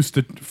he used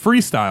to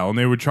freestyle, and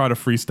they would try to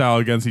freestyle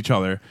against each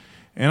other.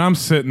 And I'm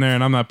sitting there,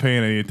 and I'm not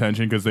paying any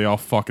attention because they all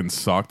fucking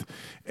sucked.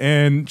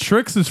 And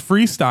Tricks is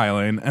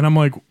freestyling, and I'm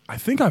like, I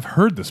think I've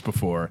heard this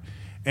before.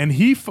 And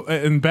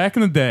and back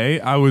in the day,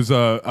 I was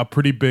a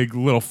pretty big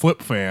Little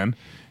Flip fan.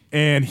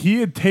 And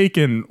he had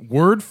taken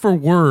word for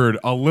word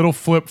a Little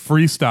Flip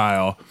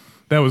freestyle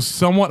that was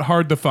somewhat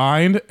hard to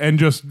find and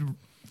just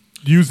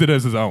used it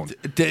as his own.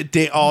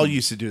 They all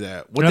used to do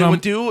that. What And they I'm-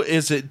 would do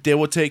is they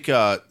would take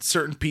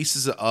certain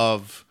pieces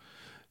of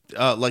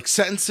like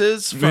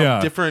sentences from Yeah.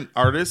 different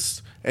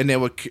artists, and they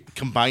would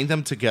combine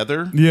them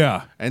together.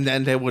 Yeah. And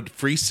then they would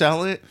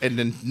freestyle it, and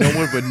then no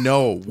one would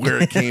know where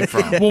it came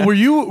from. Well, were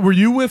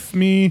you with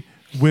me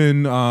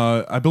when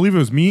I believe it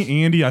was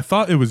me, Andy? I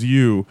thought it was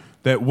you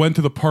that went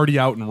to the party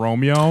out in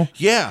Romeo.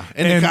 Yeah,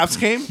 and the cops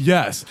came.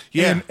 Yes.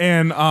 Yeah.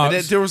 And And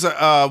then there was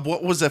a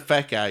what was that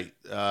fat guy?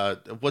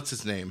 What's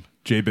his name?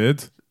 Jay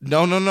Bids.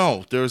 No.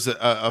 There was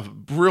a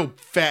real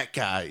fat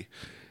guy.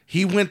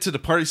 He went to the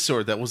party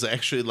store that was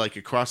actually like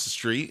across the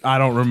street. I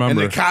don't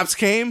remember. And the cops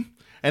came,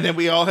 and then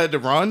we all had to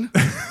run.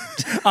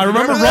 I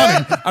remember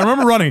running. I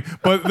remember running.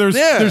 But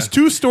there's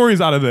two stories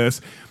out of this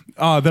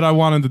that I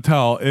wanted to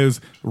tell. Is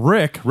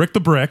Rick the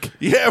Brick.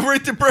 Yeah,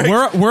 right to break.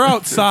 We're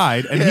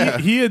outside, and Yeah.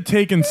 he had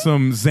taken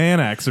some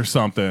Xanax or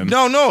something.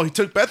 No, he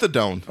took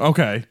methadone.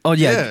 Okay. Oh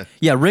yeah.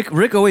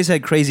 Rick always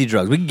had crazy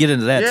drugs. We can get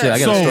into that Yeah, too. I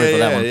got a so- story for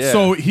that yeah, one. yeah.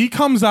 So he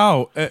comes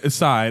out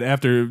aside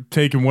after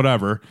taking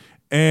whatever,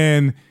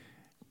 and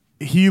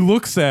he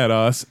looks at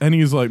us, and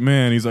he's like,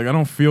 "Man," he's like, "I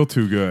don't feel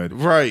too good."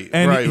 Right,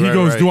 And right, he right,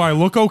 goes, right. "Do I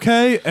look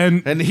okay?"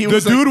 And he the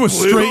was dude like was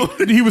blue?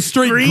 straight. He was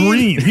straight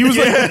green. He was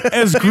like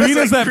as green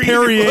as like that green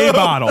Perrier and blue.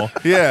 bottle.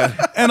 Yeah.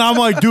 And I'm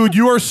like, "Dude,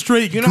 you are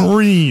straight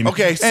green."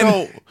 okay,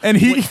 so and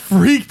he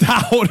freaked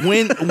out.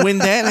 when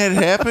that had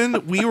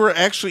happened, we were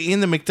actually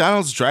in the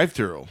McDonald's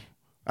drive-thru.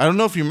 I don't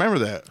know if you remember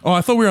that. Oh, I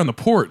thought we were on the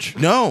porch.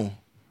 No,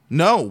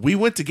 we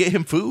went to get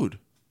him food.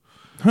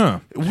 Huh?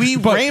 We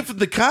ran from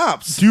the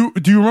cops. Do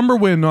you remember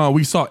when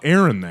we saw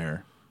Erin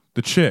there,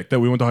 the chick that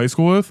we went to high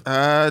school with?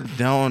 No.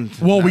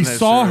 Well, not we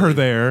saw her necessarily.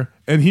 there,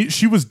 and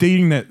she was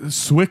dating that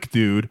Swick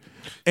dude,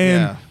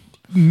 and Yeah.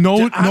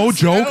 no Honestly, I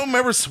joke. don't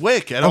remember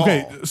Swick at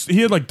Okay, all. he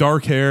had like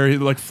dark hair. He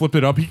like flipped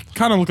it up. He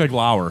kind of looked like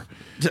Lauer,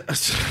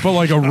 but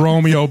like a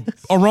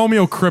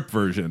Romeo Crip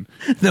version.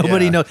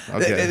 Nobody Yeah, knows.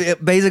 okay.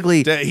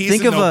 Basically, He's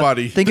think a of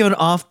nobody. think of an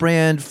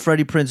off-brand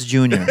Freddie Prinze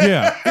Jr.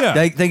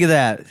 Yeah. Think of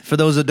that. For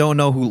those that don't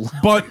know who,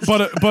 But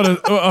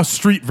a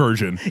street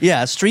version.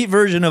 yeah, a street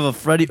version of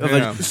a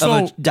Yeah. of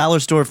a dollar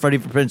store Freddie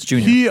Prinze Jr.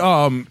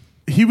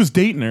 he was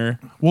dating her.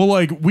 Well,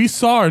 like we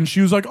saw her and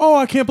she was like, "Oh,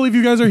 I can't believe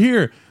you guys are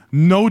here."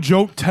 No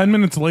joke. 10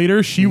 minutes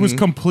later, she was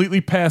completely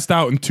passed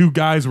out, and two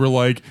guys were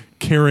like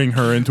carrying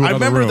her into another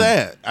room. I remember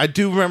that. I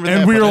do remember that.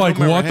 And we but were I like,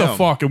 don't "What remember the him.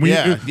 fuck?" And we,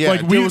 yeah,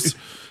 like, we.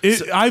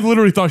 I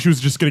literally thought she was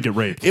just gonna get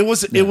raped. It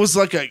was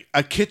like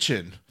a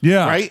kitchen.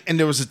 Yeah. Right? And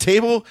there was a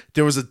table,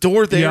 there was a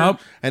door there,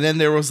 Yep. and then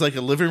there was like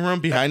a living room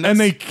behind us. And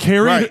they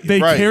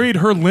carried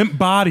her limp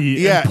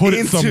body and put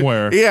it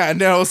somewhere. Yeah,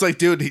 and I was like,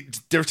 dude,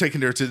 they were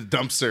taking her to the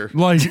dumpster.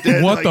 Like,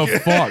 what the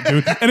fuck,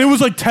 dude? And it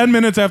was like 10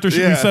 minutes after we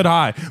said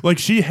hi. Like,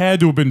 she had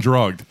to have been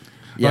drugged.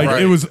 Yeah.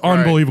 Like, it was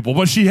unbelievable.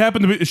 But she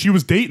happened to be, she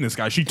was dating this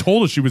guy. She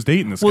told us she was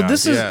dating this guy. Well,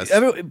 this is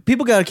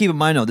people got to keep in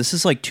mind though. This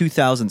is like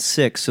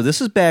 2006, so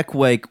this is back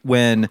like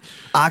when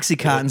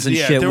OxyContins and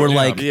shit were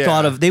like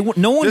thought of.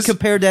 No one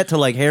compared that to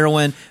like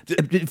heroin.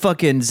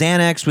 Fucking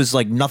Xanax was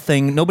like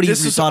nothing. Nobody This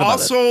even is thought about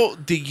it. also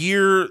the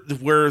year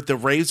where the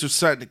raves are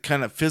starting to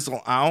kind of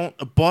fizzle out.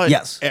 But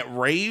Yes. at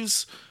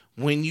raves,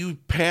 when you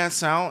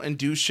pass out and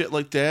do shit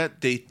like that,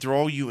 they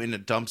throw you in a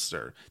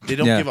dumpster. They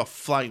don't give a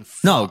flying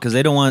fuck. No, because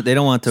they don't want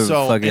to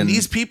fucking and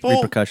these people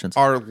repercussions.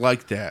 are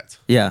like that.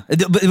 Yeah,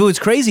 but what's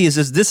crazy is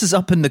this is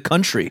up in the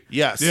country.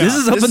 Yes. This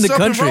is up in the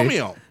country.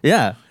 Romeo.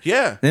 Yeah,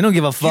 Yeah. they don't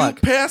give a fuck.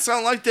 You pass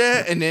out like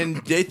that, and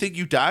then they think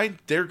you died,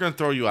 they're going to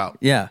throw you out.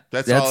 Yeah,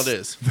 That's all it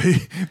is.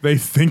 they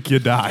think you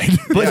died.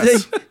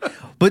 But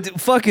but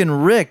fucking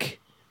Rick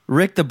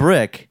the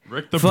Brick.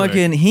 Rick the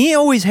fucking Brick. He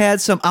always had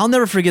some. I'll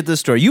never forget this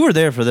story. You were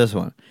there for this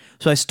one.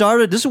 So I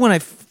started. This is when I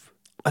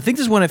think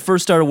this is when I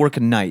first started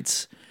working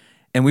nights,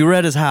 and we were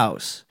at his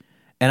house,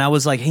 and I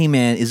was like, "Hey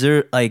man, is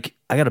there like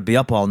I got to be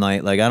up all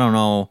night? Like I don't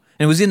know."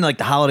 And it was in like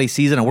the holiday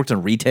season. I worked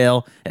in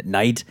retail at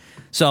night,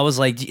 so I was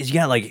like, "You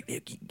got like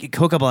you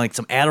hook up on like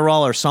some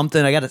Adderall or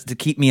something? I got to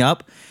keep me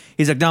up."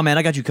 He's like, "No man,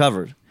 I got you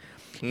covered."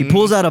 He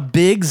pulls out a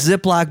big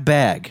Ziploc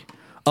bag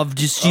of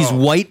just these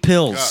white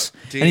pills.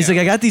 And he's like,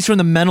 "I got these from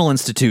the mental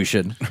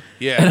institution."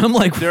 Yeah. And I'm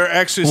like, they're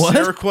actually what?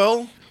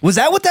 Seroquel. Was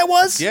that what that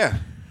was? Yeah.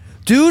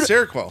 Dude,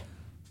 Seroquel.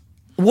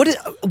 what is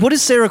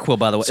Seroquel,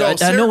 by the way? So I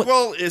know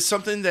Seroquel is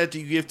something that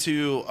you give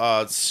to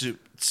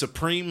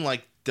supreme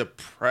like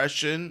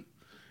depression.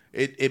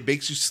 It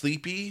makes you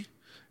sleepy.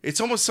 It's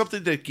almost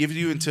something that gives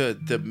you into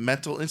the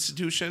mental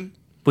institution.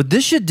 but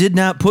this shit did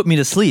not put me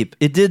to sleep.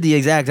 It did the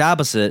exact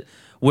opposite.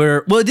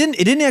 Where it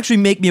didn't actually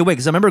make me awake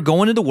because I remember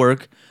going into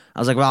work. I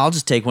was like, well, I'll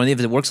just take one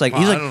if it works. Like,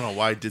 Well, he's I like, don't know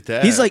why I did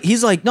that. He's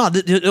like, no,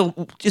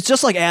 it's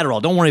just like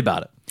Adderall. Don't worry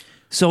about it.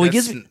 So he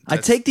gives me. I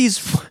take these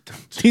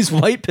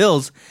white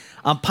pills.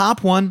 I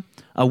pop one.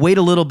 I wait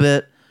a little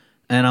bit,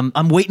 and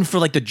I'm waiting for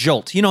like the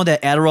jolt. You know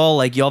that Adderall,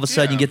 like you all of a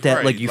sudden you get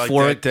that like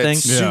euphoric that thing.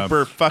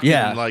 super fucking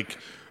Yeah. like.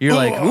 You're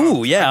like,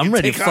 ooh, yeah, I I'm can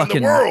ready to take on the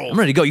fucking. world. I'm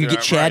ready to go. You Yeah,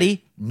 get chatty.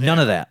 right. None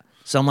of that.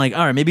 So I'm like,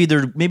 all right, maybe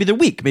they're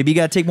weak. Maybe you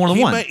got to take more than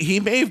one. He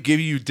may have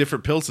given you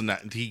different pills than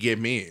that he gave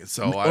me.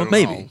 So I Or don't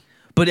maybe. know.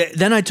 But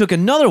then I took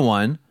another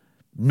one.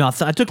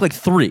 Nothing. I took like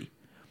 3.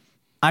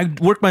 I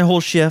worked my whole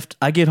shift.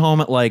 I get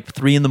home at like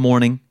 3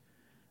 a.m,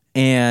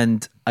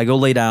 and I go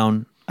lay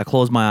down. I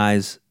close my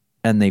eyes,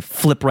 and they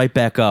flip right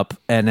back up.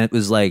 And it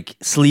was like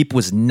sleep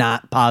was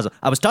not positive.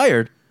 I was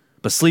tired,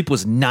 but sleep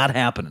was not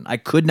happening. I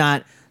could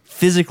not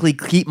physically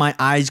keep my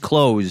eyes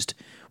closed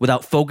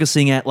without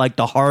focusing at like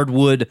the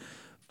hardwood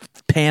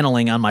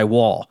paneling on my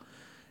wall.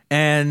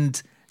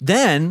 And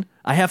then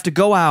I have to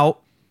go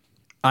out.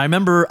 I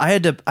remember I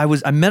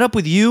met up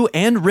with you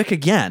and Rick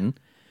again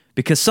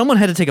because someone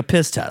had to take a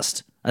piss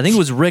test. I think it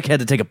was Rick had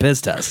to take a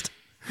piss test.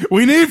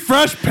 We need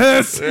fresh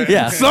piss.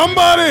 Yeah.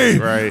 Somebody.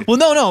 Right. Well,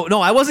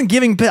 no. I wasn't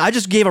giving piss. I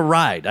just gave a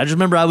ride. I just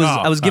remember I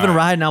was given a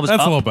ride and I was That's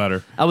up. a little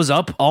better. I was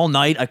up all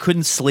night. I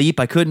couldn't sleep.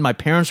 My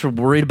parents were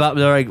worried about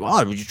me. They're like,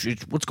 oh,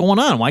 what's going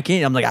on? Why can't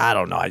you? I'm like, I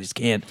don't know. I just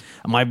can't.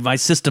 My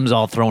system's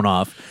all thrown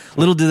off.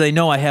 Little do they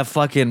know I have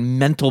fucking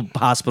mental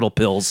hospital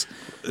pills.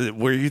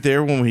 Were you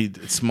there when we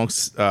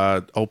smoked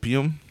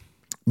opium?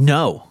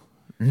 No.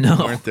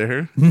 Weren't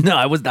there? No,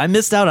 I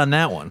missed out on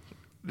that one.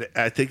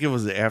 I think it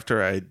was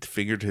after I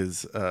fingered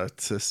his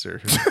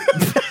sister.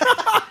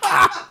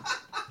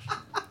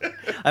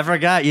 I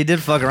forgot you did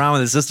fuck around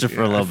with his sister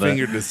for a little I bit.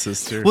 fingered his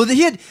sister. Well, there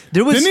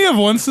was. Didn't he have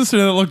one sister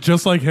that looked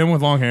just like him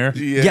with long hair?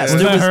 Yeah. Yes,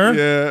 Was there that was- her?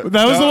 Yeah.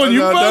 That was the one you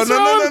buzzed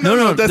on?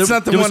 No, that's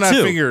not the there was one I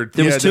two. fingered.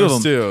 There was Yeah, two of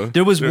them. two.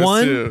 There was There was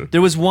one. two.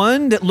 There was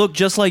one that looked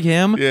just like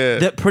him. Yeah.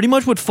 That pretty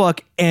much would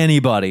fuck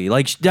anybody.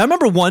 Like I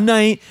remember one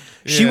night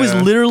she was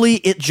Yeah.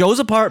 literally at Joe's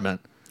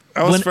apartment.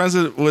 I was when- friends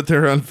with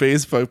her on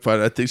Facebook, but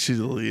I think she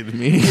deleted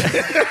me.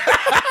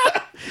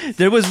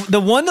 There was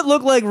the one that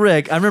looked like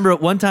Rick. I remember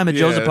at one time at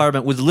Joe's Yeah.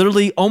 apartment was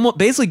literally almost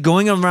basically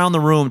going around the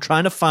room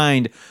trying to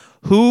find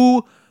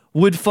who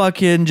would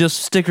fucking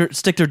just stick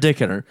their dick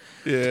in her.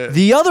 Yeah.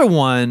 The other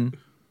one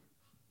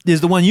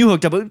is the one you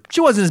hooked up with. She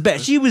wasn't as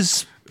bad. She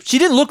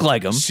didn't look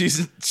like him.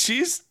 She's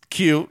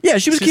cute. Yeah,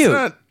 she was She's cute.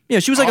 not Yeah,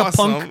 she was like a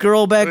awesome. punk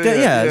girl back then.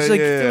 Yeah, it's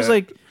like it was yeah.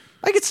 like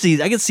I could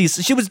see.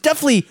 She was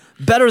definitely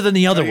better than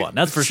the other one.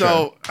 That's for sure.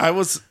 So I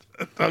was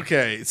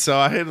okay. So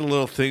I had a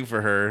little thing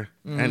for her,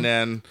 Mm-hmm. and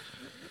then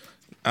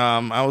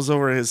I was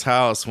over at his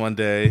house one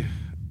day,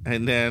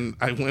 and then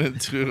I went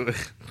into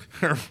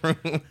her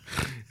room.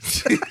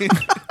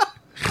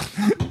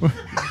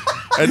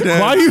 And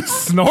then, Why are you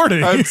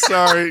snorting? I'm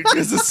sorry,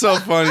 because it's so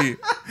funny.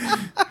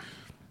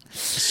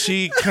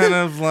 She kind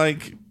of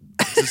like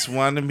just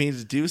wanted me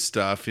to do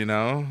stuff, you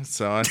know?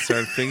 So I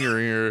started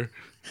fingering her.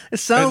 It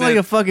sounds And like then-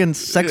 a fucking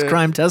sex Yeah.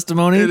 crime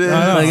testimony. It is.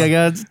 Like I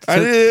got.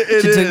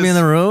 She took me in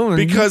the room. And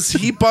because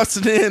he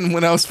busted in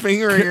when I was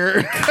fingering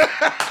her.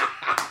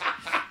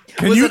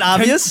 Was it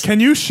obvious? Can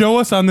you show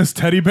us on this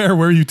teddy bear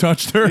where you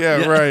touched her?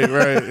 Yeah,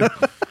 right.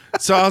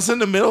 So I was in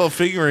the middle of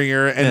fingering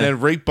her, and Yeah. then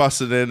Rick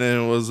busted in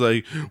and was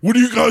like, "What are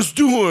you guys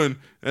doing?"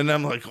 And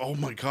I'm like, "Oh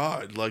my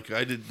god!" Like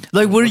I did.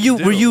 Like were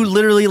you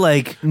literally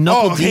like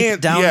knuckle Oh, deep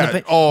hand- down yeah. the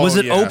paint? Oh, Was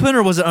it yeah. open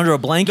or was it under a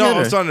blanket? No,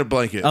 or? it's under a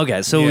blanket.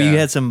 Okay, so Yeah. you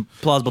had some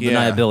plausible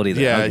deniability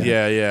there. Yeah,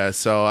 Okay. yeah.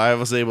 So I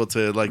was able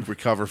to like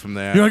recover from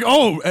that. You're like,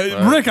 oh,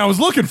 Rick, I was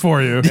looking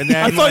for you. then,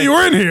 I thought you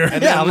were in here.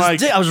 and Yeah,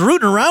 then, I was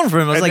rooting around for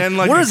him. I was and like, then,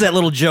 like, "Where's that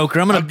little joker?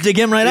 I'm gonna dig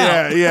him right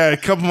out." Yeah. A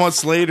couple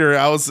months later,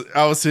 I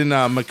was in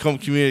Macomb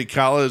Community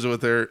College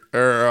with her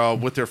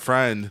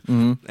friend,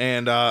 Mm-hmm.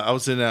 and I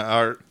was in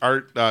an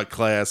art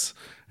class,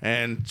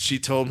 and she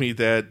told me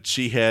that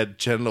she had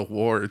genital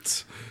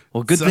warts.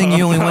 Well, good thing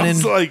you only I went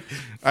was in. like,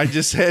 I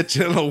just had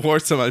genital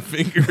warts on my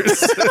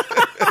fingers.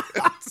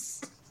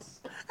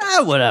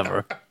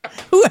 Whatever.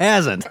 Who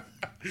hasn't?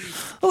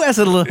 Who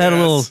hasn't had a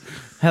little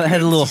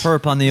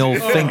herp on the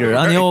old finger,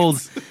 on the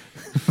old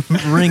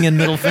ring and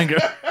middle finger?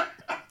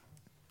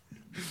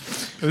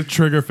 The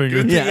trigger finger.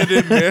 I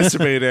didn't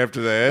masturbate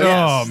after that.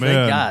 Oh, man.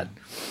 Thank God.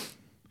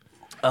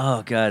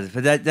 Oh God,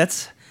 but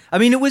that's. I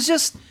mean, it was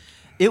just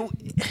it.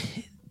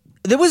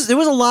 There was a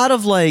lot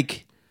of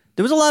like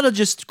there was a lot of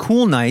just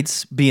cool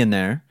nights being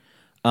there.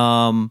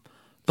 But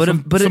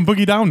Some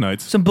boogie down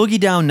nights. some boogie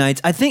down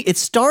nights. I think it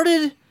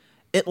started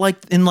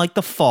in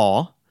the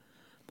fall.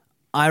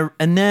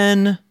 And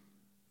then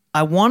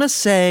I want to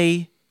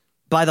say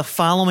by the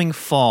following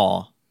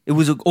fall, it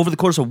was over the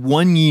course of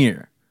 1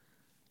 year,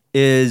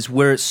 is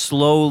where it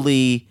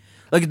slowly,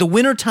 like the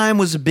winter time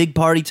was a big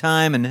party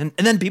time, and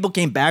then people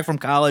came back from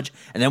college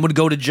and then would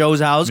go to Joe's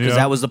house because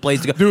Yeah. that was the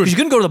place to go. Dude, Because you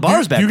couldn't go to the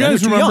bars back do you then.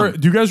 guys You were too remember? young.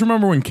 Do you guys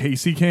remember when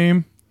Casey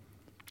came?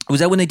 Was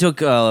that when they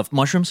took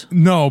mushrooms?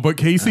 No, but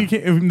Casey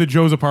came to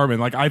Joe's apartment.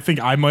 Like I think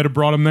I might have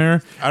brought him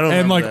there. I don't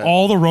And remember like that.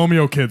 all the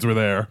Romeo kids were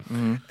there,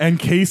 and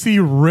Casey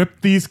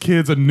ripped these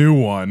kids a new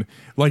one.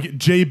 Like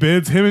Jay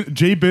Bids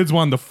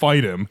wanted to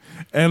fight him,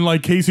 and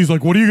like Casey's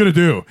like, "What are you gonna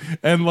do?"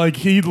 And like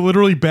he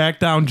literally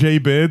backed down Jay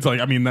Bids. Like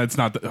I mean, that's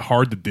not that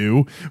hard to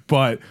do,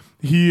 but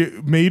he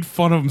made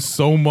fun of him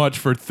so much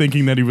for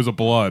thinking that he was a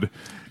blood.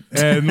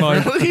 And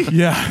like, Really?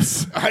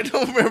 yes, I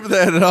don't remember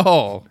that at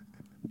all.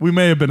 we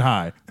may have been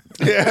high.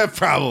 Yeah,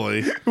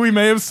 probably. We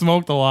may have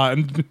smoked a lot,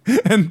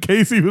 and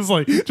Casey was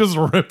like just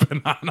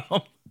ripping on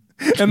him,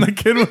 and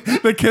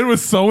the kid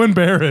was so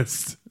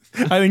embarrassed.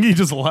 I think he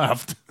just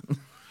left.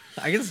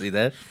 I can see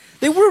that.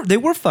 They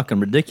were fucking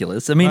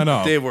ridiculous. I mean, I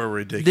know. They were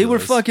ridiculous. they were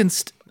fucking.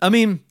 I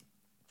mean,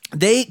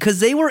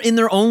 because they were in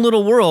their own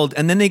little world,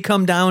 and then they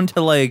come down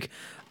to like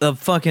a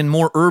fucking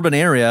more urban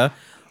area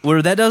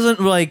where that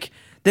doesn't like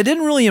that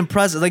didn't really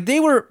impress us. Like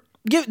they were.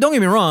 Don't get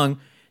me wrong,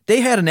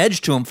 they had an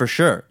edge to them for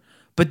sure.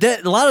 But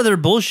that a lot of their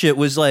bullshit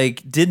was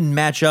like didn't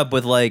match up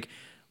with like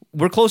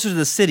we're closer to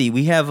the city.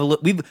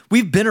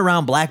 We've been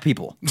around black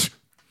people.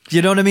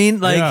 You know what I mean?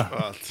 Like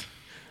Yeah,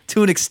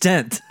 to an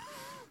extent.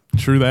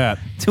 true that.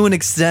 To an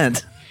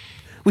extent.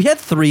 We had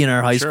 3 in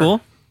our high school.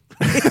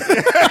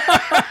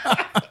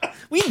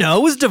 We know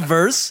it was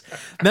diverse.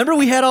 Remember,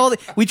 we had all.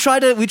 We tried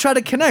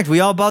to connect.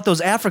 We all bought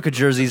those Africa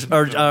jerseys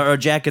or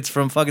jackets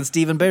from fucking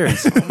Stephen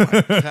Barry's.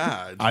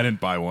 God. I didn't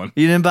buy one.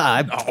 You didn't buy.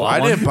 I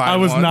didn't buy I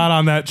was one. not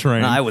on that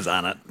train. No, I was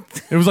on it.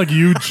 It was like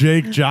you,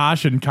 Jake,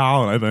 Josh, and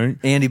Colin. I think.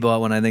 Andy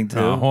bought one, I think too.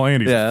 Oh, well,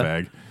 Andy's yeah. a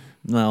fag.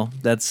 No,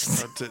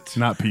 that's.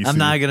 Not PC. I'm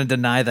not gonna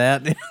deny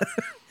that.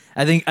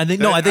 I think I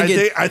think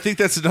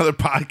that's another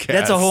podcast.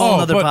 that's a whole Oh,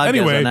 other but podcast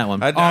anyway, on that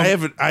one. I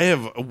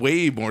have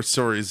way more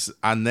stories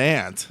on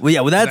that well,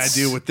 yeah, well, than I that's.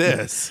 do with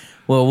this.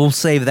 Well, we'll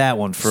save that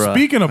one for.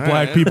 Speaking of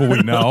black people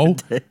we know,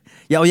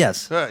 Yeah. Oh,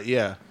 yes.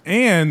 Yeah.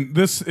 and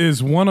this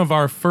is one of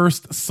our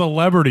first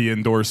celebrity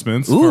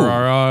endorsements Ooh. for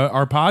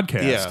our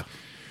podcast. Yeah.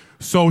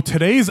 So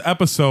today's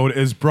episode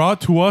is brought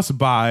to us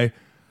by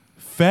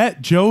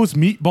Fat Joe's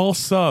Meatball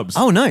Subs.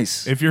 Oh,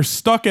 nice. If you're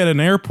stuck at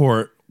an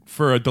airport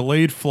for a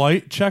delayed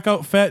flight, check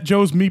out Fat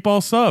Joe's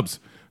Meatball Subs.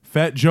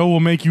 Fat Joe will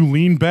make you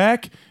lean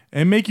back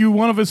and make you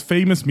one of his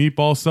famous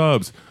meatball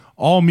subs.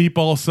 All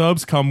meatball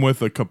subs come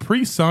with a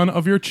Capri Sun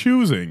of your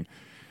choosing.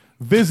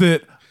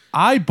 Visit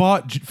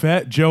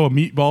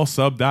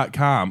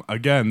ibought.fatjoeameatballsub.com.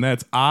 Again,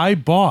 that's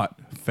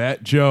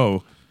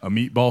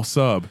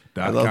ibought.fatjoeameatballsub.com.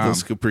 I love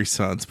those Capri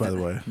Suns, by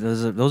the way.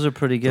 Those are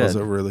pretty good. Those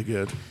are really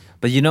good.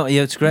 But you know,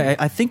 yeah, it's great.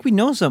 I think we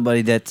know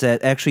somebody that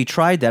actually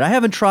tried that. I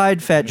haven't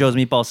tried Fat Joe's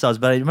Meatball Subs,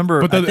 but I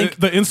remember. But I think,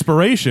 the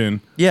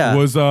inspiration Yeah.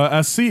 was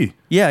SC.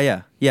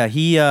 yeah.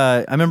 He,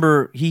 I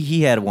remember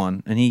he had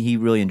one, and he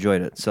really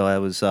enjoyed it. So I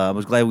was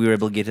glad we were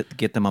able to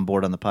get them on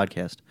board on the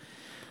podcast.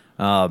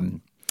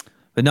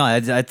 But no,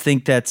 I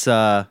think that's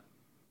there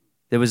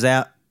was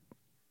that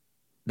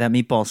that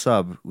meatball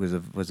sub was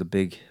a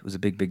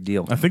big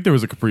deal. I think there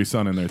was a Capri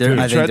Sun in there, There-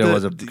 too. I think there that,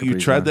 was a You Capri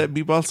tried Sun. that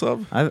meatball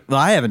sub?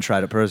 I haven't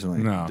tried it personally.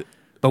 No.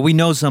 But we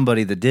know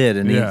somebody that did,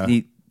 and Yeah.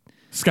 he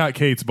Scott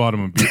Cates bought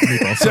him a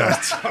meatball sub.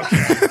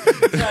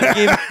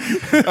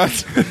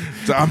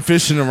 So I'm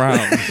fishing around.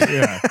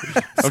 Yeah.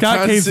 I'm Scott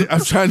trying Cates, to see-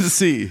 I'm trying to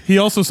see. he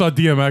also saw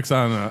DMX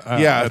on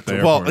Yeah, at the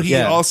well, airport. he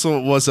Yeah. also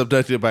was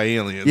abducted by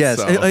aliens. yes,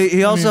 so.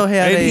 he also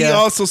had And a. he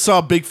also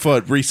saw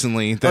Bigfoot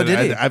recently. That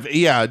did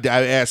he? I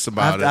asked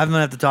about I'm it. gonna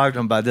have to talk to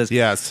him about this.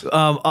 Yes.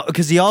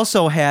 Because he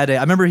also had. I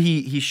remember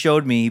he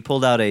showed me. He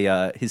pulled out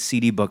his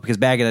CD book because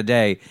back in the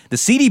day, the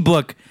CD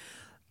book.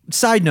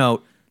 Side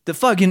note: the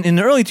fucking in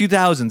the early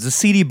 2000s, the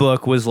CD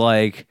book was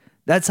like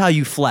that's how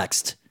you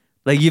flexed.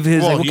 Like what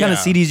kind of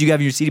CDs you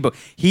have in your CD book?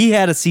 He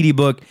had a CD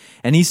book,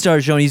 and he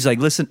started showing. He's like,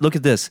 listen, look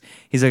at this.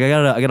 He's like, I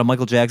got a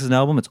Michael Jackson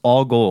album. It's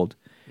all gold,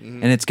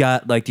 and it's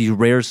got like these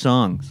rare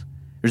songs.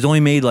 There's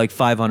only made like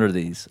 500 of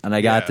these, and I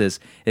got this.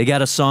 It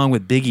got a song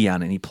with Biggie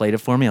on it, and he played it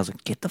for me. I was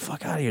like, get the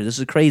fuck out of here. This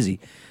is crazy.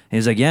 And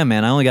he's like, yeah,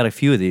 man, I only got a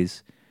few of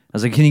these. I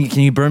was like, can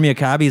you burn me a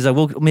copy? He's like,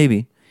 well,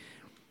 maybe.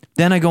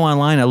 Then I go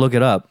online, I look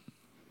it up.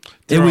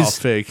 They're it was all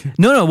fake.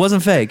 No, it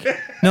wasn't fake.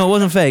 No, it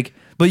wasn't fake.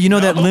 But you know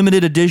that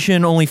limited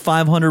edition, only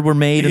 500 were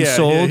made and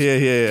sold?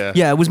 Yeah.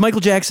 Yeah, it was Michael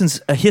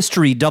Jackson's A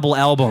History double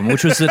album,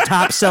 which was the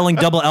top-selling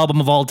double album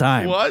of all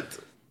time. What?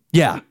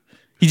 Yeah.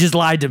 He just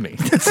lied to me.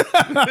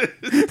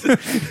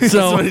 That's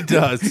what he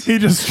does. He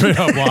just straight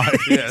up lied.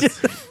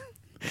 Yes.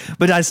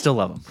 But I still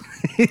love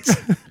him.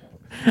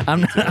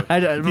 I'm not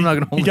going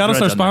to hold He got a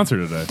us our grudge on that. sponsor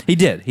today. He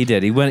did.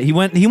 He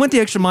went the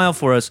extra mile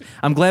for us.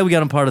 I'm glad we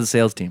got him part of the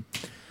sales team.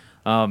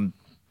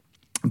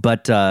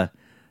 But yeah,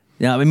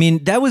 I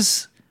mean, that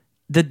was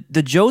the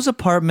Joe's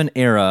Apartment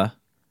era.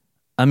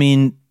 I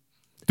mean,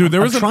 Dude,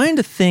 there I'm was trying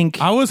to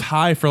think. I was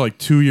high for like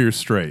 2 years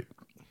straight.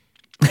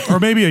 Or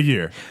maybe a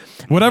year.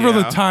 Whatever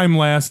the Yeah. time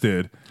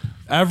lasted.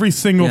 Every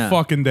single Yeah.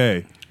 fucking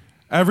day.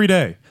 Every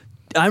day.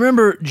 I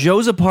remember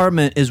Joe's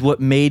Apartment is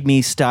what made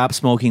me stop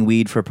smoking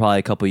weed for probably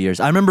a couple years.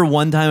 I remember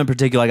one time in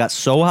particular, I got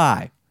so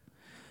high.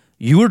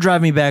 You were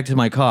driving me back to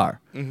my car.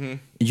 Mm-hmm.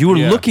 You were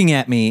Yeah. looking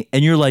at me,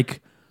 and you're like,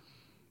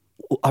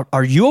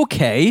 "Are you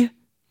okay?"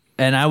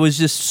 And I was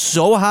just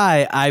so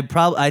high.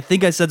 I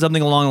think I said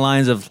something along the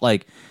lines of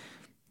like,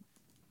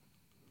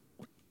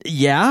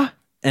 "Yeah,"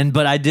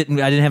 but I didn't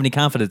have any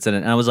confidence in it.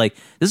 And I was like,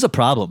 "This is a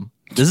problem.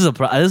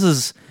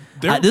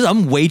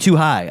 I'm way too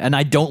high, and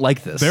I don't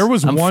like this.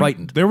 I'm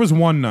frightened." There was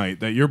one night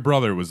that your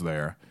brother was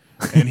there,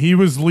 and he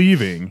was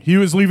leaving. He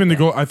was leaving to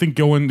go. I think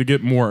going to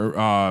get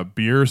more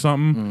beer or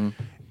something.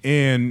 Mm-hmm.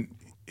 And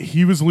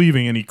he was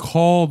leaving, and he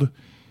called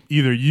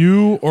either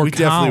you or We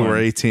Colin. definitely were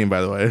 18,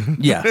 by the way.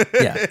 Yeah.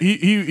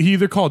 He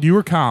either called you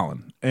or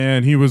Colin,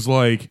 and he was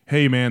like,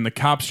 "Hey man, the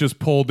cops just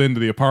pulled into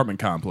the apartment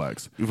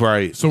complex."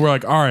 Right. So we're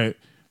like, "All right."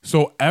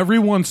 So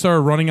everyone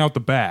started running out the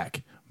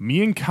back.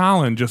 Me and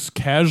Colin just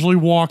casually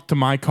walked to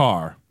my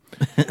car,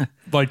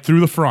 like through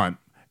the front,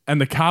 and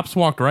the cops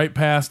walked right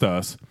past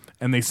us,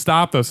 and they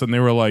stopped us, and they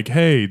were like,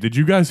 "Hey, did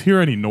you guys hear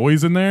any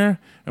noise in there?"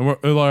 And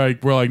we're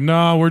like,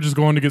 "No, we're just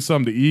going to get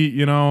something to eat,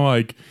 you know."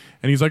 Like,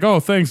 and he's like, "Oh,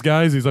 thanks,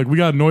 guys." He's like, "We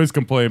got a noise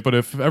complaint, but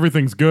if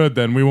everything's good,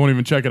 then we won't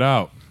even check it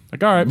out."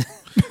 Like, all right.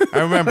 I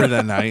remember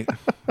that night.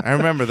 I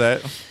remember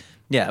that.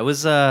 Yeah, it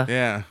was.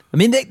 Yeah. I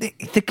mean,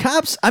 the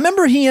cops. I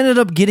remember he ended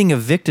up getting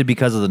evicted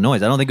because of the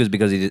noise. I don't think it was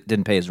because he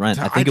didn't pay his rent.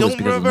 I think it was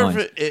because of the remember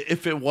noise.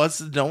 if it was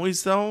the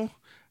noise, though.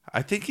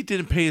 I think he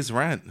didn't pay his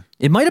rent.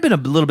 It might have been a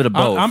little bit of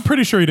both. I'm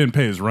pretty sure he didn't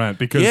pay his rent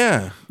because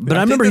Yeah. but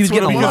I think remember he was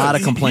that's what getting a it lot of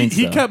was. complaints.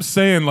 He though. kept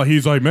saying, like,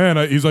 he's like, "Man,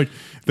 he's like,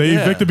 they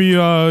Yeah. evicted me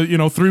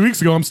 3 weeks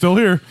ago. I'm still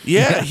here."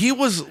 Yeah, he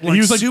was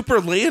like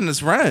super late in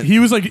his rent. He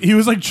was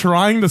like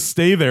trying to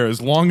stay there as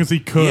long as he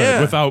could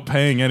Yeah. without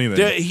paying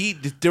anything.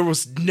 There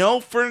was no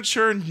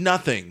furniture,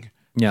 nothing.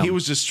 Yeah. He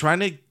was just trying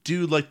to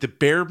do like the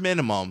bare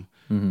minimum,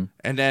 and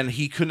then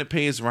he couldn't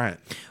pay his rent.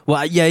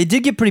 Well, yeah, it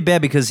did get pretty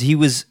bad because he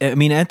was. I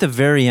mean, at the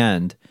very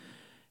end,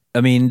 I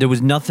mean, there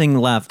was nothing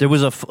left. There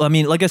was I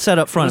mean, like I said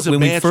up front, was a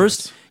when we mattress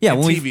first, yeah, and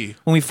when TV.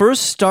 we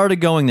first started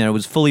going there, it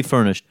was fully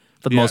furnished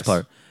for the most Yes.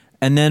 part.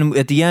 And then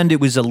at the end, it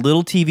was a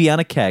little TV on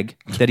a keg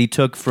that he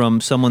took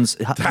from someone's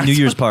New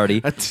Year's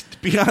party. To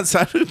be honest,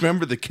 I don't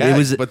remember the keg,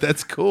 was- but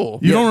that's cool.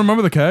 You don't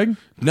remember the keg?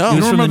 No. You It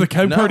was don't from remember the the-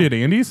 keg no. party at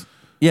Andy's?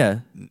 Yeah,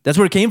 that's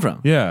where it came from.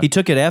 Yeah. he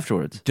took it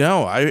afterwards.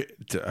 No, it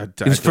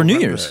was for New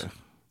Year's.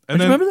 And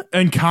you remember that?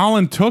 And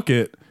Colin took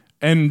it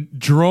and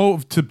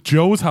drove to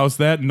Joe's house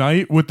that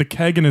night with the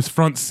keg in his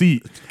front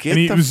seat. Get and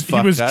he the was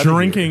fuck he was outta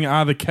drinking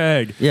out of the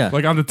keg. Yeah.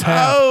 Like on the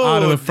tap Oh,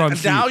 out of the front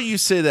seat. now you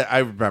say that, I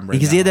remember.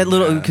 Because he had that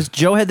little. Because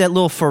Joe had that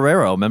little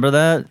Ferrero. Remember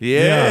that?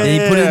 Yeah,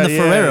 And he put it in the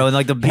yeah. Ferrero in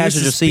like the He used to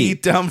passenger seat.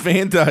 speed down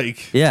Van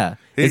Dyke. Yeah.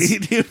 It's-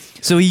 He-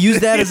 so he used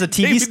that as a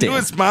Take TV me to stand.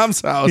 his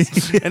mom's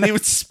house, and he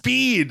would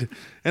speed.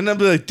 And I'd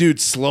be like, dude,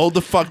 slow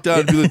the fuck down.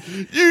 And be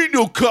like, you ain't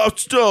no cop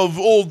stuff,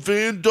 old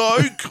Van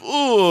Dyke.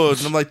 Oh.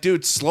 And I'm like,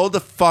 dude, slow the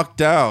fuck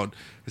down.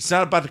 It's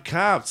not about the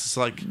cops. It's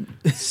like,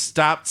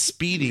 stop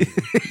speeding.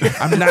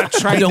 I'm not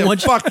trying don't to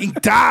want you- fucking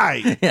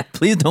die. Yeah,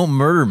 please don't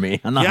murder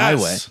me on the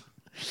highway. Yes.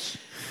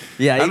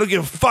 Yeah, I don't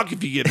give a fuck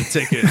if you get a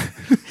ticket.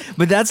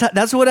 But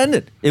that's what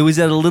ended. It was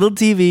at a little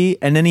TV,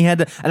 and then he had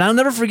to. And I'll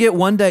never forget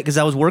one day because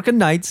I was working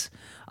nights.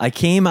 I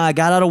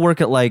got out of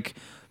work at like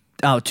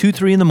 2,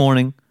 3 in the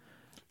morning,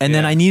 and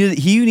then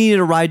he needed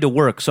a ride to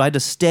work, so I had to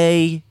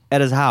stay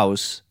at his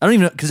house. I don't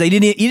even know because he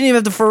didn't even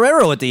have the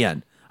Ferrero at the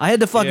end. I had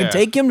to fucking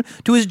take him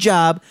to his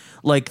job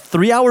like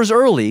 3 hours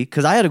early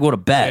because I had to go to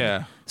bed.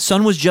 Yeah.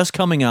 Sun was just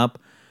coming up.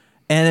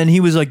 And then he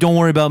was like, "Don't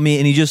worry about me,"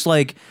 and he just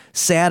like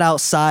sat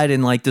outside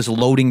in like this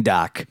loading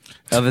dock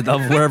of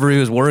wherever he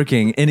was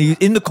working. And he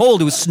in the cold,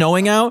 it was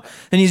snowing out,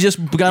 and he just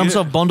got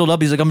himself bundled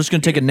up. He's like, "I'm just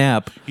gonna take a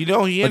nap." You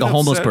know, he like ended a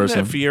homeless up selling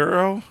person. that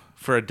Fiero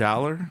for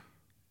 $1.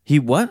 He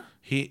what?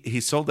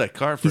 He sold that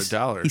car for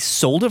 $1. He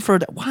sold it for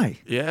why?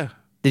 Yeah.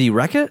 Did he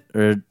wreck it,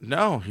 or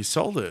No, he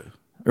sold it.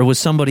 was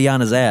somebody on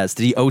his ass?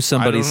 Did he owe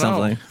somebody I don't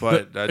something?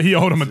 know, but He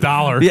owed him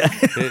 $1. Yeah.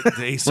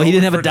 he Well, he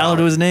didn't have a dollar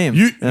to his name.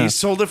 He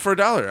sold it for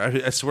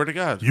 $1. I swear to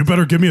God. You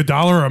better give me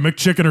 $1 or a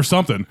McChicken or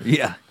something.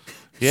 Yeah.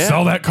 Yeah,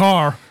 Sell that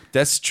car.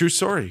 that's a true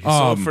story. He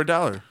sold it for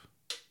 $1.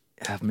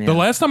 Ah, man. The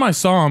last time I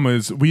saw him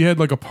was we had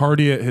like a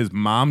party at his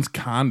mom's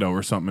condo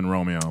or something in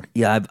Romeo.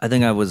 Yeah, I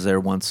think I was there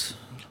once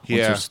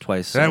Yeah. or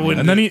twice. That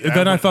wouldn't- And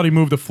then I thought he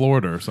moved to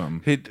Florida or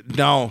something.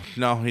 No,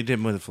 he didn't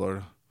move to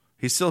Florida.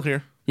 He's still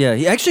here. Yeah,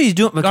 he's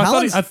doing. I thought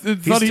Collins,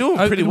 He's doing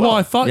pretty well.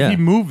 I thought Yeah. he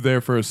moved there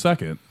for a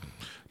second.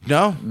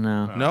 No.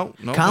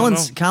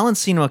 Collins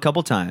seen him a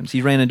couple times.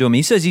 He ran into him.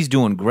 He says he's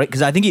doing great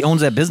because I think he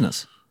owns that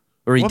business,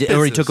 or he What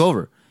or he business? took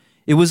over.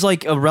 It was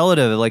like a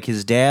relative, like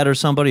his dad or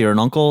somebody or an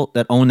uncle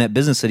that owned that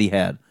business that he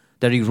had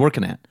that he was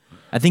working at.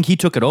 I think he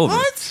took it over.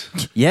 What?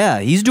 Yeah,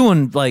 he's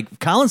doing like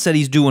Collins said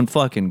he's doing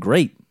fucking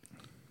great.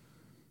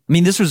 I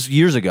mean, this was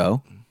years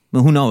ago.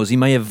 Well, who knows? He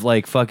may have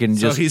like fucking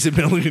So just. he's a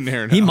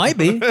millionaire now. He might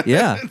be.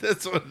 Yeah.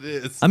 That's what it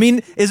is. I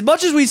mean, as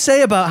much as we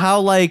say about how,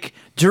 like,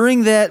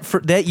 during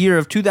that year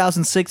of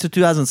 2006 to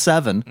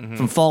 2007,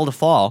 from fall to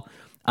fall,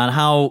 on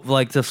how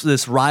like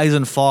this rise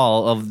and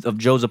fall of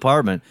Joe's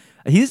apartment,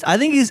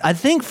 I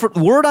think for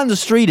word on the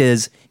street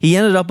is he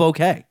ended up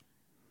okay.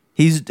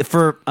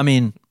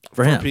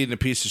 For him. Being a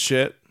piece of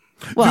shit.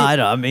 Well,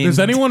 I mean, Does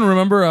anyone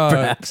remember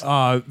Perhaps.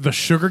 the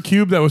sugar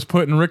cube that was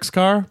put in Rick's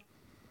car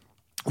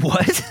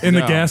what? in the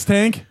No. gas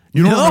tank?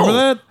 You don't No. remember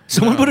that?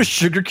 Someone put a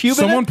sugar cube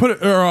in Someone it? put it,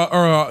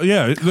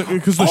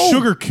 because the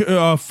sugar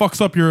fucks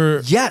up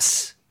your.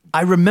 Yes,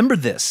 I remember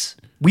this.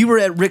 We were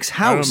at Rick's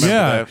house. remember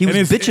Yeah, that. He was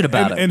and bitching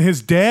about it. And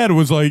his dad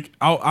was like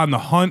out on the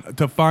hunt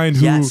to find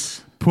who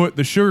Yes. put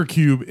the sugar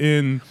cube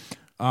in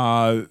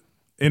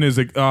his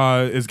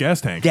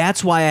gas tank.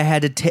 That's why I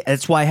had to.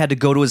 That's why I had to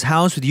go to his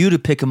house with you to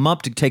pick him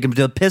up to take him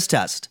to the piss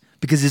test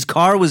because his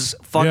car was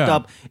fucked Yeah.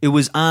 up. It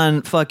was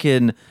on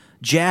fucking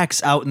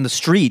jacks out in the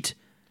street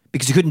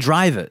because he couldn't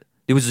drive it.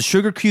 There was a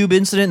sugar cube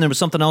incident and there was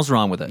something else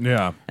wrong with it.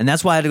 Yeah. and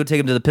that's why I had to go take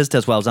him to the piss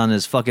test while I was on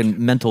his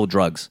fucking mental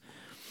drugs.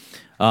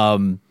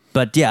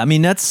 But yeah, I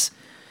mean that's.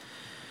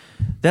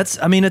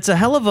 I mean it's a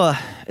hell of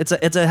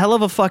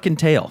a fucking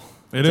tale.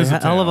 It It's is a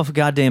hell tale. of a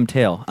goddamn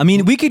tale. I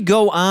mean, we could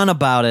go on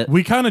about it.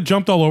 We kind of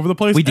jumped all over the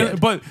place. We did.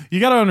 But you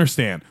got to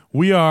understand,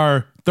 we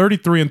are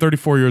 33 and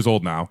 34 years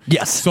old now.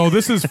 Yes. So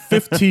this is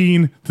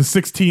 15 to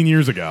 16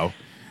 years ago.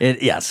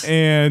 Yes.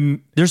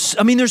 And There's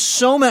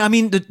so many. I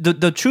mean,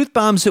 the truth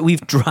bombs that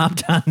we've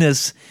dropped on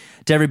this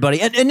to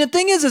everybody, and the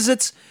thing is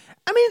it's.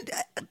 I mean,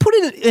 put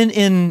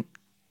it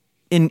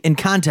in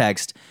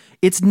context.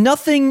 It's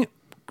nothing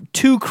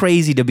too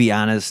crazy, to be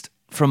honest,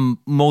 from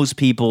most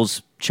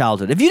people's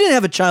childhood. If you didn't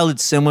have a childhood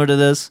similar to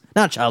this,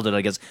 not childhood,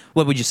 I guess.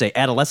 What would you say?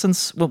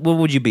 Adolescence? What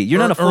would you be? You're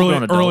not a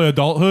full-grown adult. early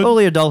adulthood.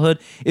 Early adulthood.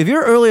 If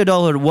your early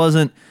adulthood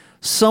wasn't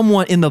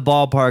somewhat in the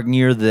ballpark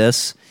near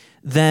this,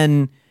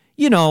 then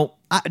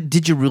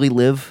did you really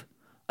live?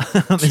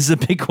 Is a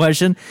big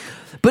question.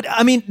 But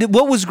I mean,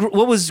 what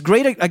was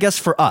great, I guess,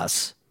 for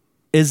us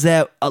is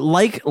that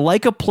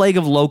like a plague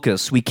of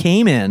locusts, we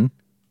came in,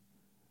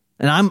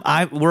 and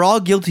we're all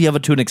guilty of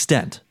it to an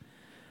extent.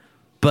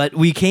 But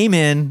we came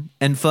in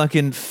and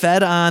fucking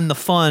fed on the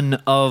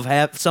fun of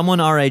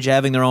someone our age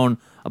having their own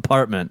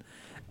apartment,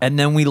 and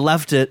then we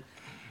left it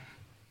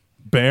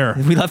Bare.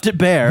 We left it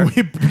bare,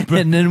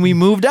 and then we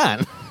moved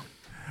on.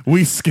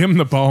 We skimmed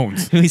the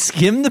bones. We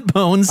skimmed the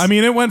bones. I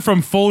mean, it went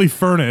from fully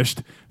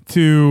furnished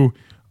to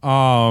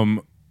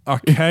a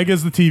keg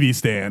as the TV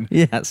stand,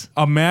 yes.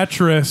 a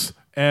mattress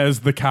as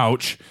the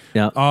couch.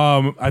 Yeah.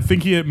 I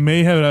think he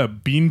may have a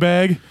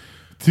beanbag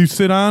to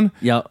sit on.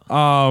 Yeah.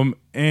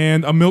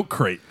 And a milk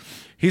crate.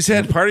 He's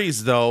had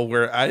parties though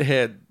where I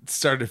had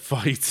started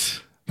fights.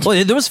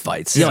 Well, there was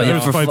fights. Yeah, there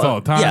was for fights fun. all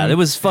the time. Yeah, there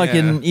was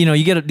fucking. Yeah.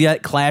 You get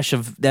that clash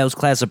of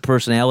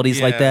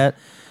personalities like Yeah. that.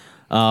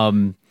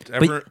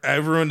 I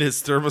ruined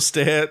his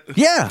thermostat.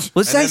 Yeah,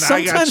 let's say And then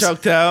I got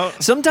choked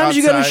out. Sometimes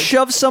you got to outside.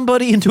 shove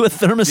somebody into a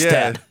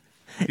thermostat.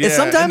 Yeah,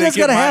 sometimes and that's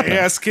got gotta to happen.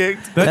 Ass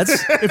kicked.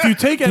 That's If you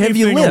take Have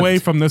you anything lived? away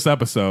from this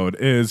episode,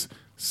 is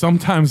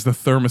sometimes the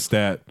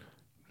thermostat.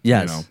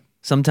 yes. know.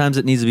 Sometimes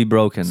it needs to be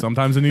broken.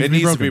 Sometimes it needs It to be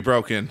needs broken. to be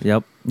broken.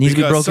 Yep, needs to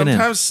be Because broken in.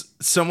 sometimes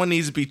someone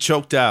needs to be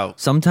choked out.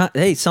 Sometimes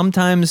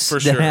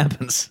that For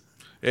happens. sure.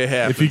 It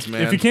happens,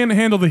 man. If you can't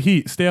handle the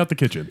heat, stay out the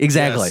kitchen.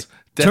 Exactly. Yes.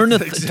 Turn the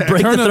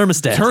Exactly. break the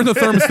thermostat. Turn the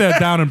thermostat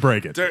down and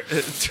break it.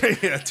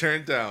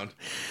 Turn down.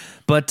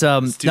 But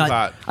too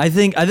hot. I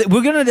think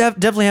we're gonna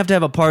definitely have to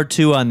have a part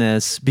 2 on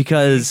this,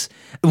 because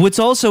what's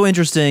also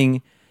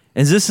interesting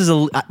is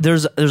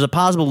there's a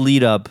possible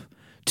lead up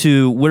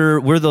to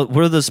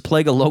where this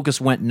plague of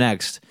locusts went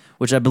next,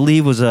 which I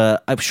believe was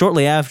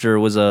shortly after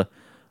was a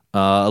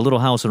Little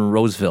House in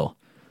Roseville.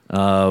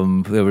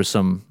 There was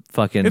some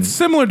fucking. It's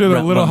similar to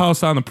the Little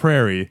House on the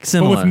Prairie,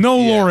 Similar. but with no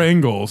Laura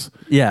Ingalls.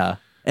 Yeah,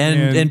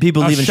 and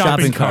people leaving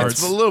shopping carts.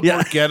 It's a little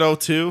more ghetto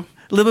too.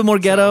 A little bit more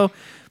ghetto.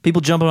 People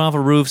jumping off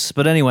of roofs.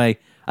 But anyway,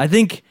 I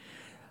think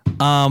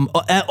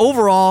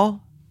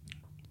overall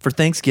for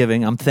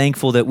Thanksgiving, I'm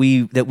thankful that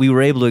we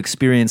were able to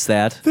experience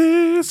that.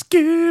 This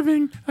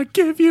giving, I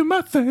give you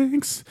my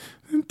thanks.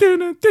 Next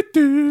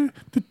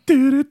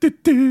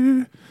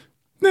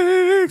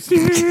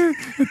year,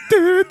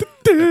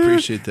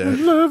 Appreciate that.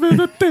 love it,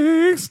 a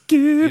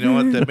Thanksgiving. You know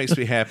what? That makes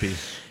me happy.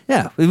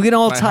 Yeah, we can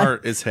all My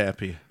heart is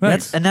happy.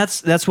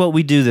 That's what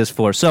we do this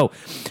for. So,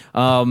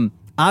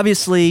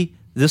 obviously,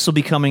 this will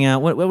be coming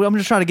out. I'm going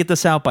to try to get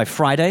this out by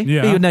Friday.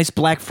 Yeah. Be a nice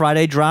Black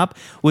Friday drop.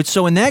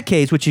 So in that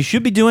case, what you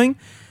should be doing,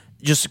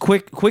 just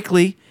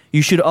quickly,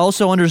 you should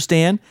also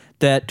understand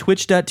that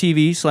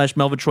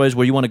twitch.tv/Melvin Troy is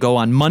where you want to go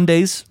on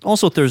Mondays,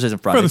 also Thursdays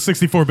and For Fridays. the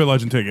 64-bit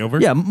Legend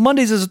Takeover. Yeah,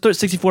 Mondays is a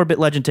 64-bit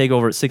Legend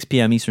Takeover at 6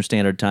 p.m. Eastern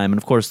Standard Time. And,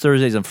 of course,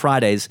 Thursdays and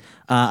Fridays,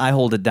 I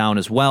hold it down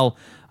as well,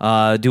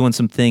 doing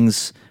some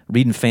things,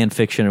 reading fan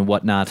fiction and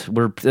whatnot.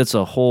 There's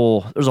a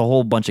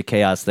whole bunch of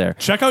chaos there.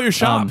 Check out your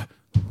shop.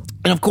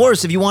 And, of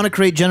course, if you want to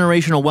create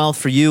generational wealth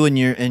for you and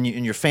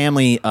your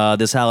family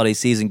this holiday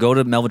season, go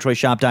to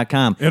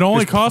melvintroyshop.com. It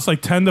only costs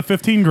like 10 to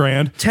 15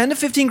 grand. 10 to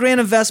 15 grand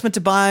investment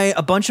to buy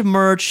a bunch of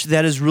merch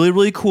that is really,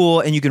 really cool,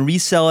 and you can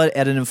resell it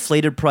at an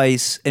inflated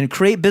price and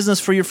create business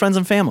for your friends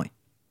and family.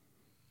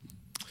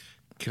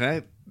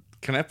 Can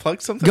I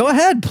plug something? Go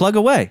ahead, plug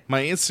away.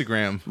 My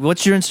Instagram,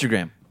 What's your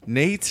Instagram?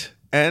 Nate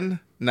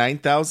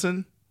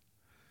N9000,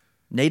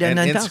 Nate and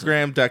N9000.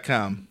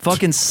 Instagram.com.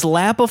 Fucking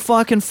slap a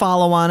fucking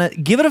follow on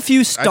it. Give it a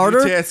few starter.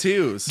 I do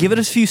tattoos. Give it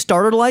a few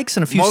starter likes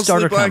and a few Mostly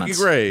starter black comments.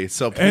 and gray.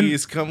 So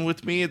please come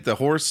with me at the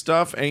horse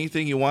stuff.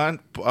 Anything you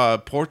want.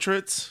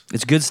 Portraits.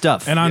 It's good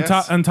stuff. And on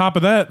Yes. top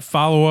of that,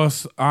 follow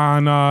us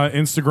on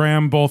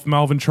Instagram, both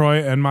Melvin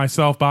Troy and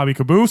myself, Bobby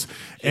Caboose,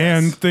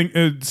 and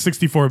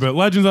 64-bit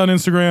Legends on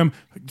Instagram.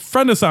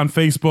 Friend us on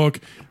Facebook,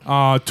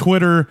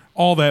 Twitter,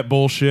 all that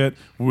bullshit.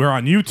 We're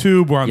on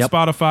YouTube. We're on Yep.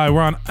 Spotify.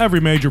 We're on every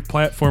major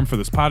platform for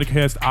this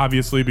podcast,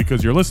 obviously,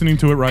 because you're listening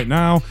to it right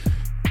now.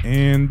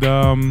 And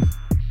I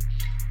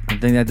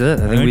think that's it.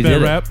 I think we that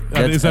did wrap?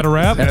 it. Is that a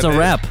wrap? That's a it?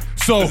 wrap.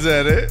 So Is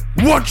that it?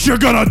 what you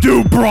gonna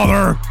do,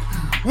 brother,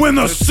 when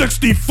the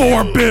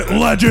 64-bit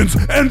Legends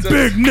and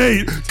Big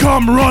Nate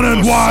come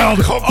running wild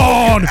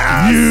on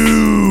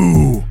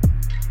you?